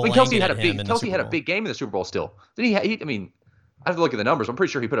who just Kelce had a big game in the Super Bowl still. Did he? I mean, I have to look at the numbers. I'm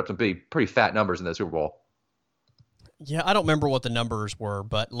pretty sure he put up some pretty fat numbers in the Super Bowl. Yeah, I don't remember what the numbers were,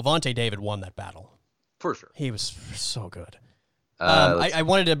 but Levante David won that battle. For sure. He was so good. I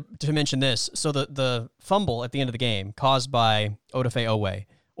wanted to mention this. So the fumble at the end of the game caused by Odafe Oweh,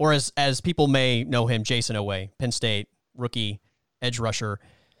 or as people may know him, Jason Oweh, Penn State rookie edge rusher.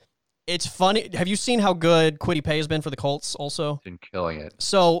 It's funny. Have you seen how good Kwity Paye has been for the Colts also? Been killing it.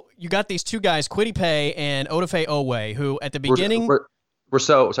 So you got these 2 guys, Kwity Paye and Odafe Oweh, who at the beginning...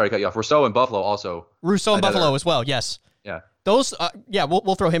 Rousseau, sorry to cut you off. Rousseau in Buffalo also. Rousseau in Buffalo as well, yes. Yeah. Those,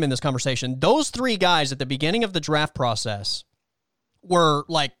 we'll throw him in this conversation. Those 3 guys at the beginning of the draft process were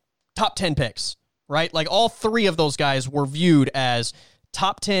like top 10 picks, right? Like all 3 of those guys were viewed as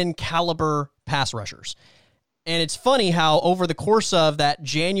top 10 caliber pass rushers. And it's funny how over the course of that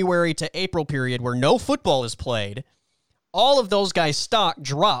January to April period where no football is played, all of those guys' stock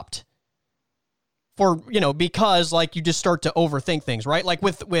dropped for, because like you just start to overthink things, right? Like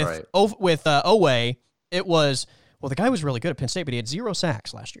with Owe, it was, well, the guy was really good at Penn State, but he had 0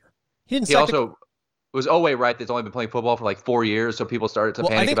 sacks last year. He also was Owe, right? That's only been playing football for like 4 years, so people started to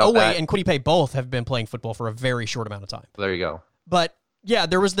panic about that. I think Owe and Kwity Paye both have been playing football for a very short amount of time. There you go. But yeah,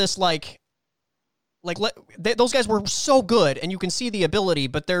 there was this those guys were so good, and you can see the ability,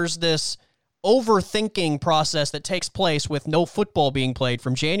 but there's this overthinking process that takes place with no football being played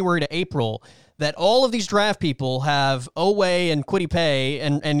from January to April, that all of these draft people have Owe and Kwity Paye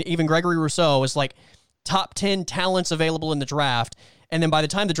and even Gregory Rousseau as like top 10 talents available in the draft. And then by the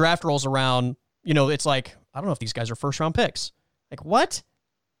time the draft rolls around, it's like, I don't know if these guys are first-round picks. Like, what?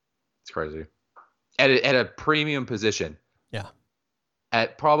 It's crazy. At a premium position. Yeah.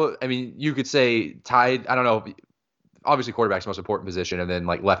 At probably, you could say tied. I don't know. Obviously, quarterback's the most important position, and then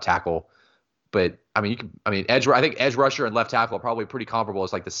like left tackle. But edge. I think edge rusher and left tackle are probably pretty comparable.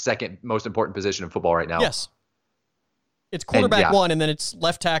 It's like the second most important position in football right now. Yes. It's quarterback one, and then it's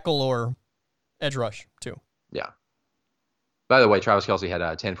left tackle or edge rush two. Yeah. By the way, Travis Kelce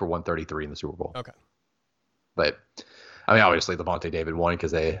had 10 for 133 in the Super Bowl. Okay. But obviously Levante David won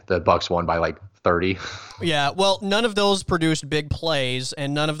because the Bucks won by like 30. Yeah. Well, none of those produced big plays,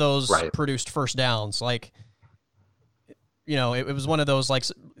 and none of those produced first downs. Like, it was one of those like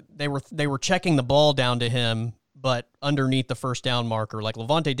they were checking the ball down to him, but underneath the first down marker, like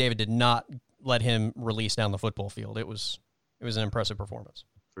Levante David did not let him release down the football field. It was an impressive performance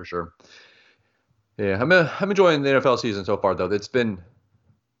for sure. Yeah, I'm enjoying the NFL season so far, though. It's been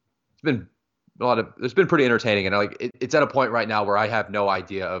pretty entertaining, and it's at a point right now where I have no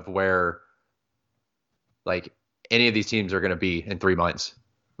idea of where like any of these teams are going to be in 3 months.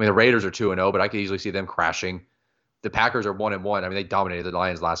 The Raiders are 2-0, but I could easily see them crashing. The Packers are 1-1. They dominated the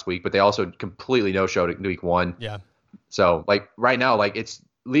Lions last week, but they also completely no-showed at week 1. Yeah. So right now, it's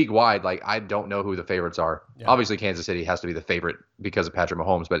league wide. I don't know who the favorites are. Yeah. Obviously, Kansas City has to be the favorite because of Patrick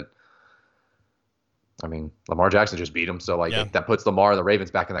Mahomes, but Lamar Jackson just beat him, so that puts Lamar and the Ravens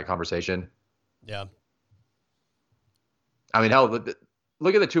back in that conversation. Yeah. Hell,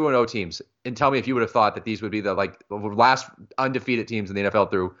 look at the 2-0 teams and tell me if you would have thought that these would be the last undefeated teams in the NFL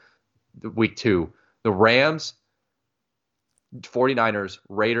through week 2. The Rams, 49ers,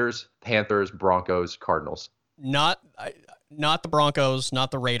 Raiders, Panthers, Broncos, Cardinals. Not the Broncos, not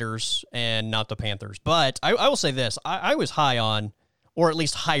the Raiders, and not the Panthers. But I will say this. I was high on, or at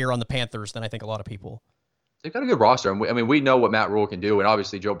least higher on the Panthers than I think a lot of people. They've got a good roster. And we know what Matt Rule can do. And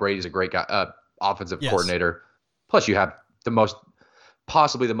obviously Joe Brady's a great guy, offensive coordinator. Plus you have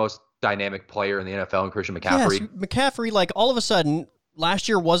possibly the most dynamic player in the NFL in Christian McCaffrey. Yes, McCaffrey, all of a sudden, last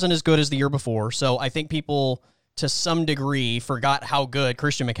year wasn't as good as the year before. So I think people, to some degree, forgot how good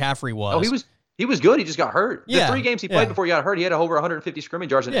Christian McCaffrey was. Oh, he was good. He just got hurt. The 3 games he played before he got hurt, he had over 150 scrimmage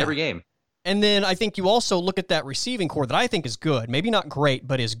yards in every game. And then I think you also look at that receiving core that I think is good. Maybe not great,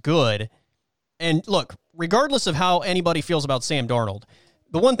 but is good. And look, regardless of how anybody feels about Sam Darnold,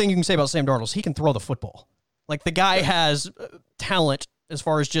 the one thing you can say about Sam Darnold is he can throw the football. The guy has talent as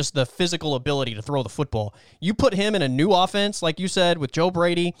far as just the physical ability to throw the football. You put him in a new offense, like you said, with Joe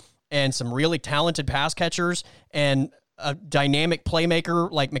Brady and some really talented pass catchers and a dynamic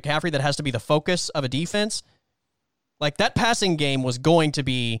playmaker like McCaffrey that has to be the focus of a defense. That passing game was going to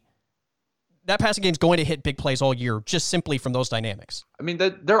be... That passing game's going to hit big plays all year, just simply from those dynamics.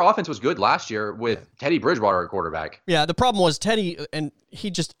 Their offense was good last year with Teddy Bridgewater at quarterback. Yeah, the problem was Teddy, and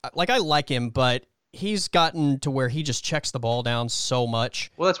he just, I like him, but he's gotten to where he just checks the ball down so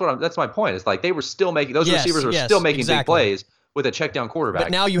much. Well, that's my point. It's they were still making, receivers were still making big plays with a check down quarterback.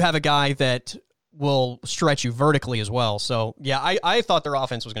 But now you have a guy that will stretch you vertically as well. So, yeah, I thought their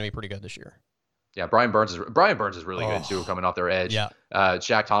offense was going to be pretty good this year. Yeah, Brian Burns is really good too, coming off their edge. Yeah.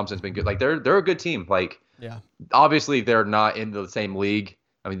 Shaq Thompson's been good. They're a good team. Obviously they're not in the same league.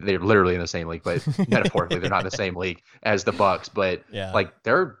 They're literally in the same league, but metaphorically they're not in the same league as the Bucks. But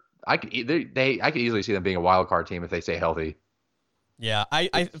I could easily see them being a wild card team if they stay healthy. Yeah,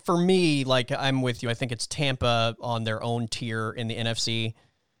 I for me, I'm with you. I think it's Tampa on their own tier in the NFC.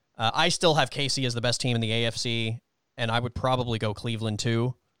 I still have KC as the best team in the AFC, and I would probably go Cleveland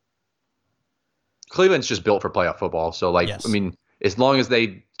too. Cleveland's just built for playoff football. So, as long as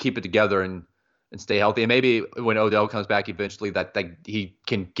they keep it together and stay healthy, and maybe when Odell comes back eventually, that he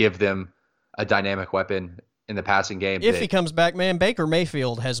can give them a dynamic weapon in the passing game. If he comes back, man, Baker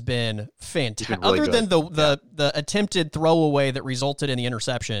Mayfield has been fantastic. Really Other than the attempted throwaway that resulted in the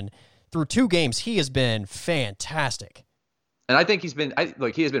interception, through 2 games, he has been fantastic. And I think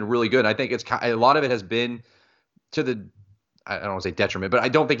he has been really good. And I think a lot of it has been to the, I don't want to say detriment, but I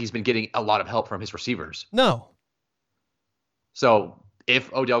don't think he's been getting a lot of help from his receivers. No. So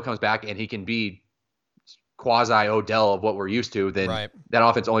if Odell comes back and he can be quasi Odell of what we're used to, then Right. that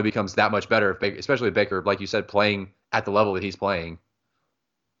offense only becomes that much better, especially with Baker, like you said, playing at the level that he's playing.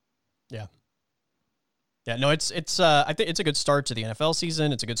 Yeah. Yeah, no, it's I think it's a good start to the NFL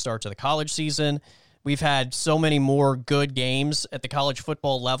season. It's a good start to the college season. We've had so many more good games at the college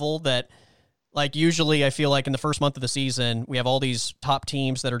football level that, like, usually I feel like in the first month of the season, we have all these top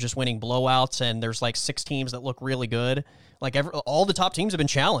teams that are just winning blowouts, and there's like 6 teams that look really good. Like, all the top teams have been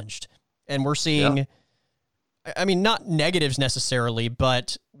challenged, and we're seeing, I mean, not negatives necessarily,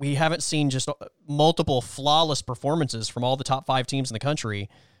 but we haven't seen just multiple flawless performances from all the top 5 teams in the country.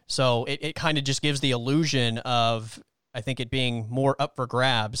 So it kind of just gives the illusion of, I think, it being more up for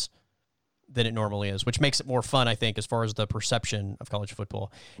grabs than it normally is, which makes it more fun, I think, as far as the perception of college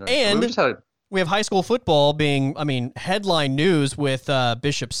football. No, And we have high school football being, I mean, headline news with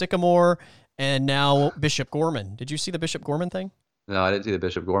Bishop Sycamore and now Bishop Gorman. Did you see the Bishop Gorman thing? No, I didn't see the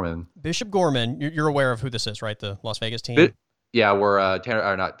Bishop Gorman. Bishop Gorman, you're aware of who this is, right? The Las Vegas team? Yeah, we're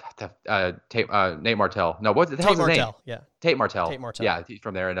Nate Martell. No, what the hell's his name? Yeah. Tate Martell. Tate Martell. Yeah, he's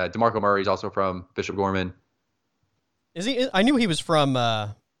from there. And DeMarco Murray's also from Bishop Gorman. Is he? I knew he was from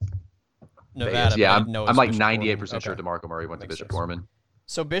Nevada. Vegas. Yeah, I'm like 98% Gorman. sure DeMarco Murray went to Bishop Gorman.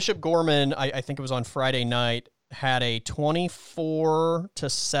 So Bishop Gorman, I think it was on Friday night, had a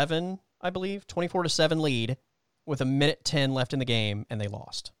 24-7, I believe, 24-7 lead with 1:10 left in the game, and they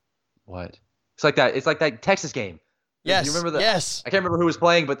lost. What? It's like that. It's like that Texas game. Yes. You remember that? Yes. I can't remember who was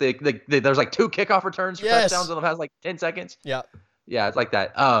playing, but there's like 2 kickoff returns for touchdowns, and it has like 10 seconds. Yeah. Yeah, it's like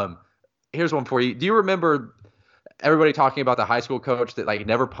that. Here's one for you. Do you remember everybody talking about the high school coach that like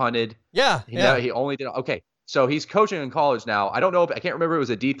never punted? Yeah. He only did. Okay. So he's coaching in college now. I don't know I can't remember if it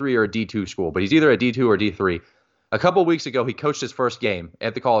was a D3 or a D2 school, but he's either a D2 or D3. A couple of weeks ago, he coached his first game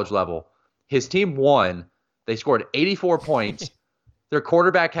at the college level. His team won. They scored 84 points. Their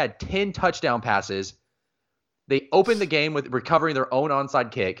quarterback had 10 touchdown passes. They opened the game with recovering their own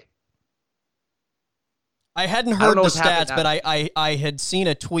onside kick. I hadn't heard the stats, but I had seen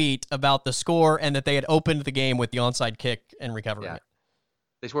a tweet about the score and that they had opened the game with the onside kick and recovering it.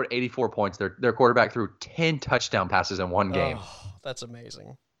 They scored 84 points. Their quarterback threw 10 touchdown passes in one game. Oh, that's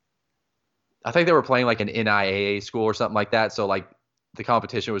amazing. I think they were playing like an NIAA school or something like that. So like the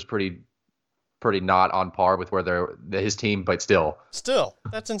competition was pretty not on par with where his team, but still,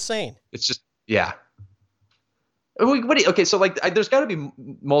 that's insane. It's just, yeah. Okay, so like there's got to be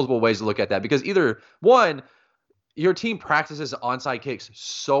multiple ways to look at that, because either one, your team practices onside kicks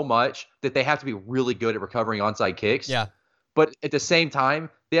so much that they have to be really good at recovering onside kicks. Yeah. But at the same time,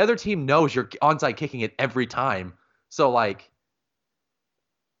 the other team knows you're onside kicking it every time. So like,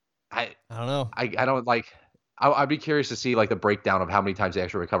 I don't know. I don't like. I'd be curious to see like the breakdown of how many times they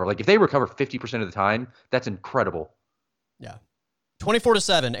actually recover. Like if they recover 50% of the time, that's incredible. Yeah.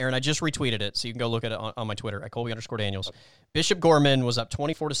 24-7, Aaron. I just retweeted it, so you can go look at it on my Twitter at Colby_Daniels. Bishop Gorman was up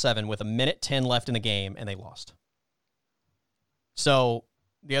 24-7 with 1:10 left in the game, and they lost. So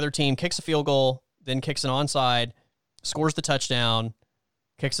the other team kicks a field goal, then kicks an onside, scores the touchdown,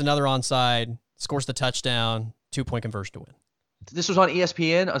 kicks another onside, scores the touchdown, 2-point conversion to win. This was on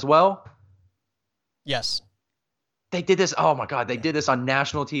ESPN as well? Yes. They did this. Oh, my God. They did this on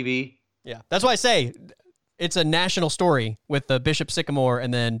national TV. Yeah. That's why I say it's a national story with the Bishop Sycamore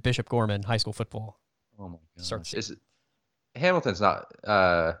and then Bishop Gorman high school football. Oh, my God. Hamilton's not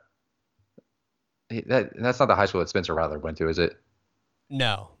that's not the high school that Spencer Rattler went to, is it?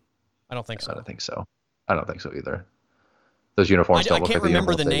 No. I don't think so. I don't think so. I don't think so either. Those uniforms don't look like I can't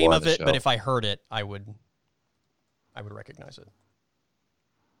remember the name of it, but if I heard it, I would recognize it.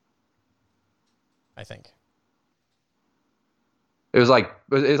 I think. It was like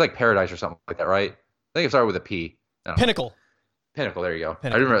Paradise or something like that, right? I think it started with a P. Pinnacle. Pinnacle, there you go.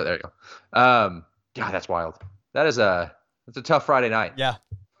 Pinnacle. I remember. There you go. God, that's wild. That's a tough Friday night. Yeah.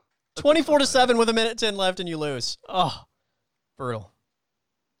 24-7 with 1:10 left and you lose. Oh, brutal.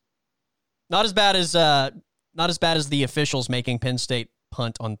 Not as bad as the officials making Penn State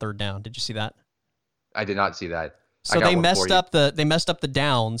punt on 3rd down. Did you see that? I did not see that. So they messed up the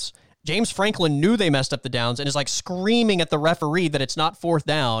downs. James Franklin knew they messed up the downs and is like screaming at the referee that it's not 4th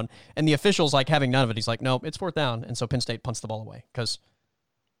down, and the official's like having none of it. He's like, "Nope, it's 4th down." And so Penn State punts the ball away because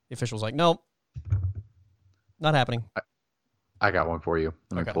the official's like, "Nope, not happening." I got one for you.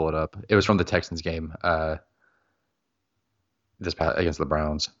 Let me pull it up. It was from the Texans game this past against the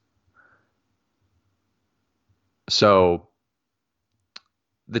Browns. So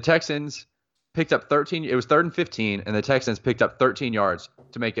the Texans picked up 13. It was 3rd and 15, and the Texans picked up 13 yards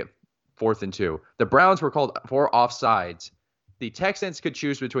to make it 4th and 2. The Browns were called for offsides. The Texans could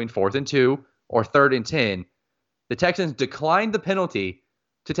choose between 4th and 2 or 3rd and 10. The Texans declined the penalty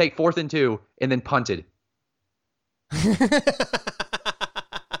to take 4th and 2 and then punted.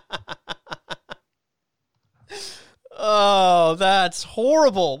 Oh, that's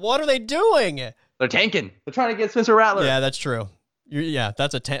horrible. What are they doing? They're tanking. They're trying to get Spencer Rattler. Yeah, that's true.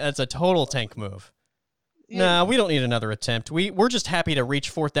 That's a total tank move. Nah, we don't need another attempt. We're just happy to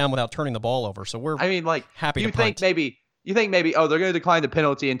reach 4th down without turning the ball over. So we're happy to punt. You think maybe they're going to decline the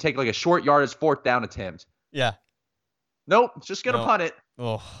penalty and take like a short yardage 4th down attempt. Yeah. Nope, just going to punt it.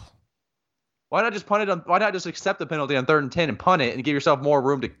 Oh. Why not just punt it why not just accept the penalty on 3rd and 10 and punt it and give yourself more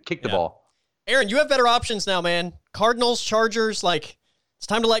room to kick the ball? Aaron, you have better options now, man. Cardinals, Chargers, it's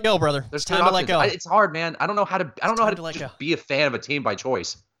time to let go, brother. It's time to let go. It's hard, man. I don't know how to just be a fan of a team by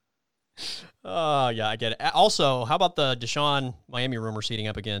choice. Oh, yeah, I get it. Also, how about the Deshaun Miami rumors heating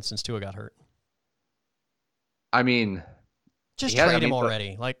up again since Tua got hurt? I mean, just trade him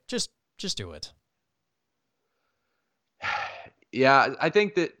already. Just do it. Yeah, I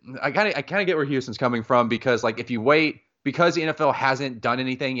think that I kind of get where Houston's coming from because if you wait, because the NFL hasn't done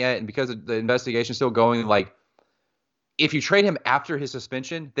anything yet and because the investigation's still going, if you trade him after his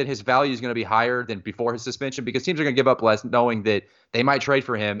suspension, then his value is going to be higher than before his suspension because teams are going to give up less knowing that they might trade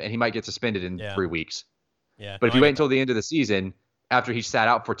for him and he might get suspended in 3 weeks. Yeah. But if you wait until the end of the season, after he's sat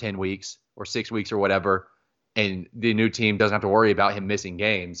out for 10 weeks or 6 weeks or whatever, and the new team doesn't have to worry about him missing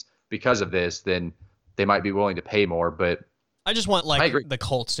games because of this, then they might be willing to pay more. But I just want the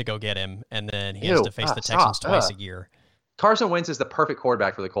Colts to go get him, and then he has to face the Texans twice a year. Carson Wentz is the perfect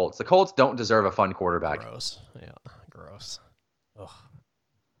quarterback for the Colts. The Colts don't deserve a fun quarterback. Gross. Yeah, gross. Ugh.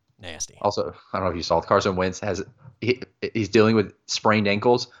 Nasty. Also, I don't know if you saw Carson Wentz he's dealing with sprained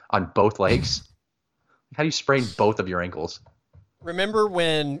ankles on both legs. How do you sprain both of your ankles? Remember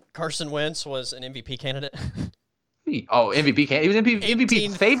when Carson Wentz was an MVP candidate? Oh, MVP candidate. He was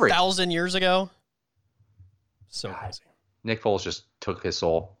MVP favorite 1,000 years ago. So crazy. Nick Foles just took his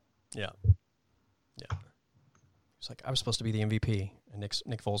soul. Yeah. It's like, I was supposed to be the MVP, and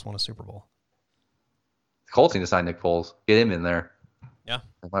Nick Foles won a Super Bowl. The Colts need to sign Nick Foles. Get him in there. Yeah.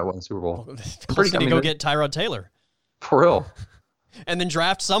 They might win the Super Bowl. Well, Colts need to go get Tyrod Taylor. For real. And then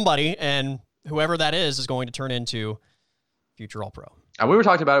draft somebody, and whoever that is going to turn into future All-Pro. And we were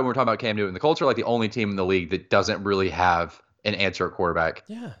talking about it when we were talking about Cam Newton. The Colts are the only team in the league that doesn't really have an answer at quarterback.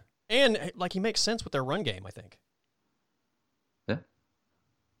 Yeah. And, he makes sense with their run game, I think. Yeah.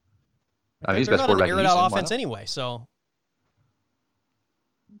 He's best quarterback. They're not an air-it-out offense anyway, so.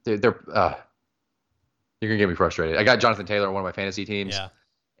 You're going to get me frustrated. I got Jonathan Taylor on one of my fantasy teams. Yeah.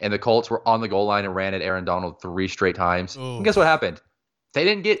 And the Colts were on the goal line and ran at Aaron Donald 3 straight times. Ooh. And guess what happened? They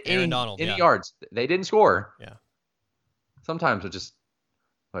didn't get any yards. They didn't score. Yeah. Sometimes it just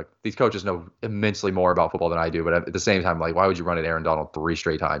these coaches know immensely more about football than I do, but at the same time, why would you run at Aaron Donald 3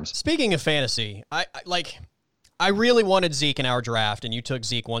 straight times? Speaking of fantasy, I really wanted Zeke in our draft, and you took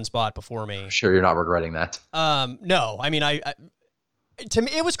Zeke one spot before me. I'm sure you're not regretting that. No, I mean, to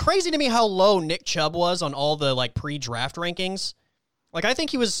me, it was crazy to me how low Nick Chubb was on all the pre-draft rankings. I think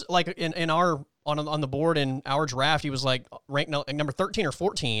he was in our on the board in our draft, he was ranked number 13 or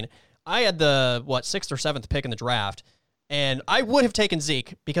 14. I had the 6th or 7th pick in the draft, and I would have taken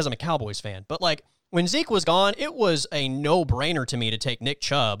Zeke because I'm a Cowboys fan. But when Zeke was gone, it was a no-brainer to me to take Nick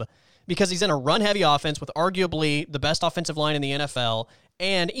Chubb because he's in a run-heavy offense with arguably the best offensive line in the NFL.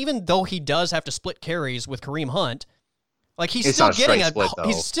 And even though he does have to split carries with Kareem Hunt, he's still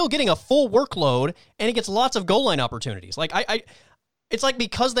getting a full workload, and he gets lots of goal line opportunities. It's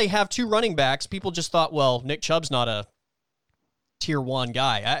because they have 2 running backs, people just thought, well, Nick Chubb's not a tier 1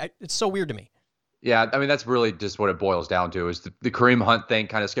 guy. It's so weird to me. Yeah, I mean, that's really just what it boils down to is the Kareem Hunt thing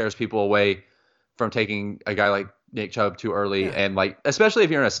kind of scares people away from taking a guy like Nick Chubb too early. Yeah. And especially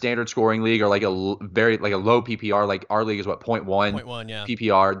if you're in a standard scoring league or a low PPR, our league is 0.1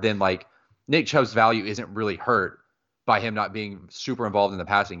 PPR, then Nick Chubb's value isn't really hurt by him not being super involved in the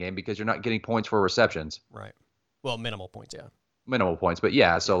passing game because you're not getting points for receptions. Right. Well, minimal points, yeah. Minimal points, but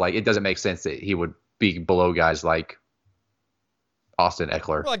yeah, so it doesn't make sense that he would be below guys like Austin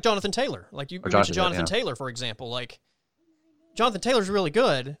Eckler. Or Jonathan Taylor. You mentioned Jonathan Taylor, for example. Jonathan Taylor's really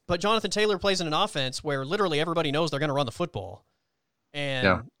good, but Jonathan Taylor plays in an offense where literally everybody knows they're going to run the football.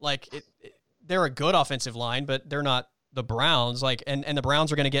 And, they're a good offensive line, but they're not the Browns. And the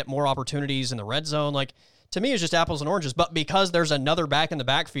Browns are going to get more opportunities in the red zone. To me, it's just apples and oranges. But because there's another back in the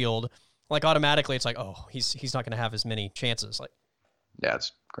backfield, automatically it's he's not going to have as many chances. Yeah,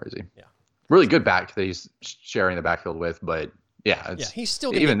 it's crazy. Yeah. Really good back that he's sharing the backfield with, but Yeah, Yeah, he's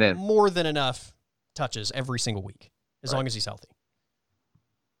still going to get more than enough touches every single week as long as he's healthy.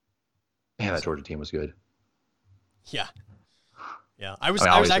 Man, that Georgia team was good. Yeah. Yeah. I was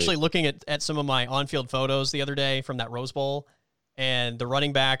actually looking at some of my on-field photos the other day from that Rose Bowl, and the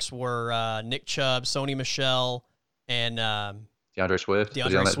running backs were Nick Chubb, Sony Michel, and DeAndre Swift.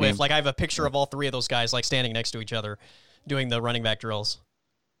 DeAndre Swift. Like, I have a picture of all three of those guys like standing next to each other doing the running back drills.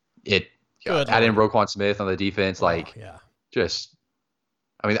 Add in Roquan Smith on the defense. I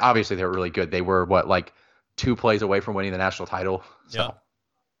mean, obviously they were really good. They were 2 plays away from winning the national title. So.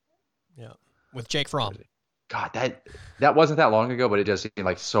 Yeah. With Jake Fromm. God, that wasn't that long ago, but it just seemed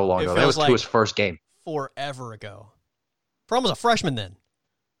like so long ago. That was Tua's first game. Forever ago. Fromm was a freshman then.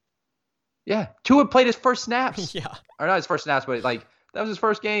 Yeah. Tua played his first snaps. Yeah. Or not his first snaps, but that was his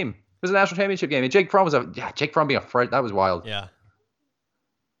first game. It was a national championship game. And Jake Fromm being a fresh, that was wild. Yeah.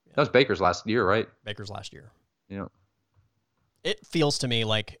 That was Baker's last year, right? Baker's last year. Yeah. It feels to me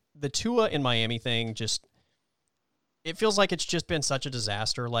like the Tua in Miami thing it feels like it's just been such a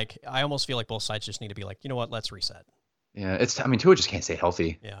disaster. Like, I almost feel like both sides just need to be like, you know what, let's reset. Yeah, Tua just can't stay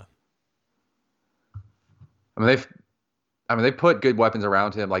healthy. Yeah. They put good weapons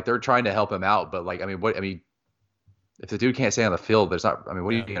around him. Like, they're trying to help him out, but if the dude can't stay on the field, what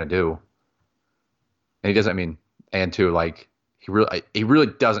are you gonna do? And he doesn't. He really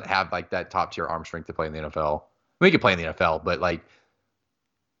doesn't have that top tier arm strength to play in the NFL. He could play in the NFL, but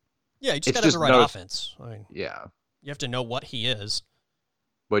yeah, you just gotta have the right offense. Yeah, you have to know what he is.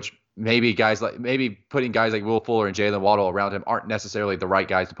 Which maybe putting guys like Will Fuller and Jalen Waddle around him aren't necessarily the right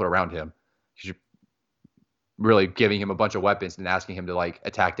guys to put around him. You're really giving him a bunch of weapons and asking him to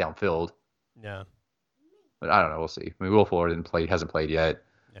attack downfield. Yeah. But I don't know. We'll see. Will Fuller hasn't played yet.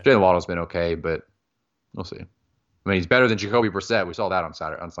 Yeah. Jalen Waddle's been okay, but we'll see. He's better than Jacoby Brissett. We saw that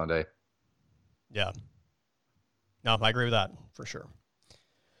on Sunday. Yeah. No, I agree with that for sure.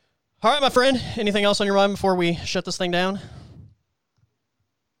 All right, my friend. Anything else on your mind before we shut this thing down?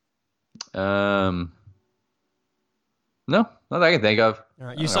 No, nothing I can think of. All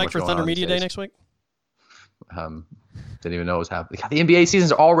right, you psyched for Thunder Media Day next week? Didn't even know it was happening. God, the NBA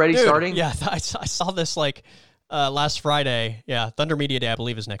season's already starting. Yeah, I saw this last Friday. Yeah, Thunder Media Day, I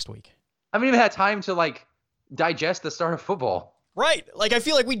believe, is next week. I haven't even had time to digest the start of football. Right. I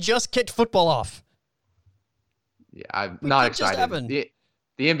feel like we just kicked football off. Yeah, I'm not excited.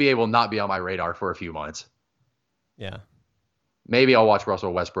 The NBA will not be on my radar for a few months. Yeah. Maybe I'll watch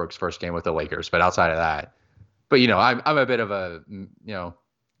Russell Westbrook's first game with the Lakers, but outside of that. But I'm a bit of a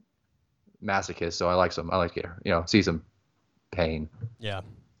masochist, so I like to see some pain. Yeah.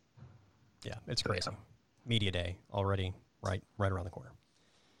 Yeah, it's crazy. Media Day already right around the corner.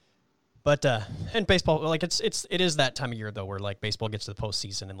 But and baseball, it is that time of year though where baseball gets to the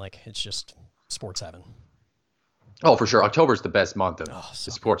postseason and it's just sports heaven. Oh, for sure. October's the best month of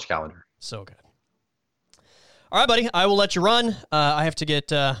the sports calendar. So good. All right, buddy. I will let you run. I have to get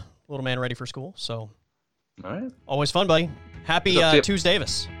little man ready for school. So, all right. Always fun, buddy. Happy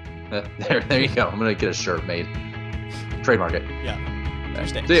TuesDavis. There you go. I'm gonna get a shirt made. Trademark it. Yeah.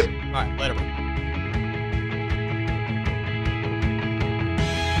 TuesDavis. See you. All right. Later, buddy.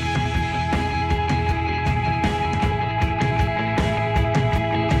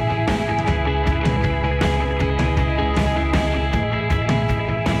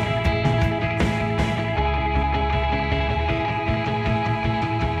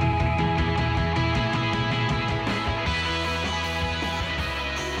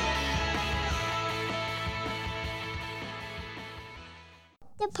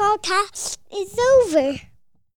 The podcast is over.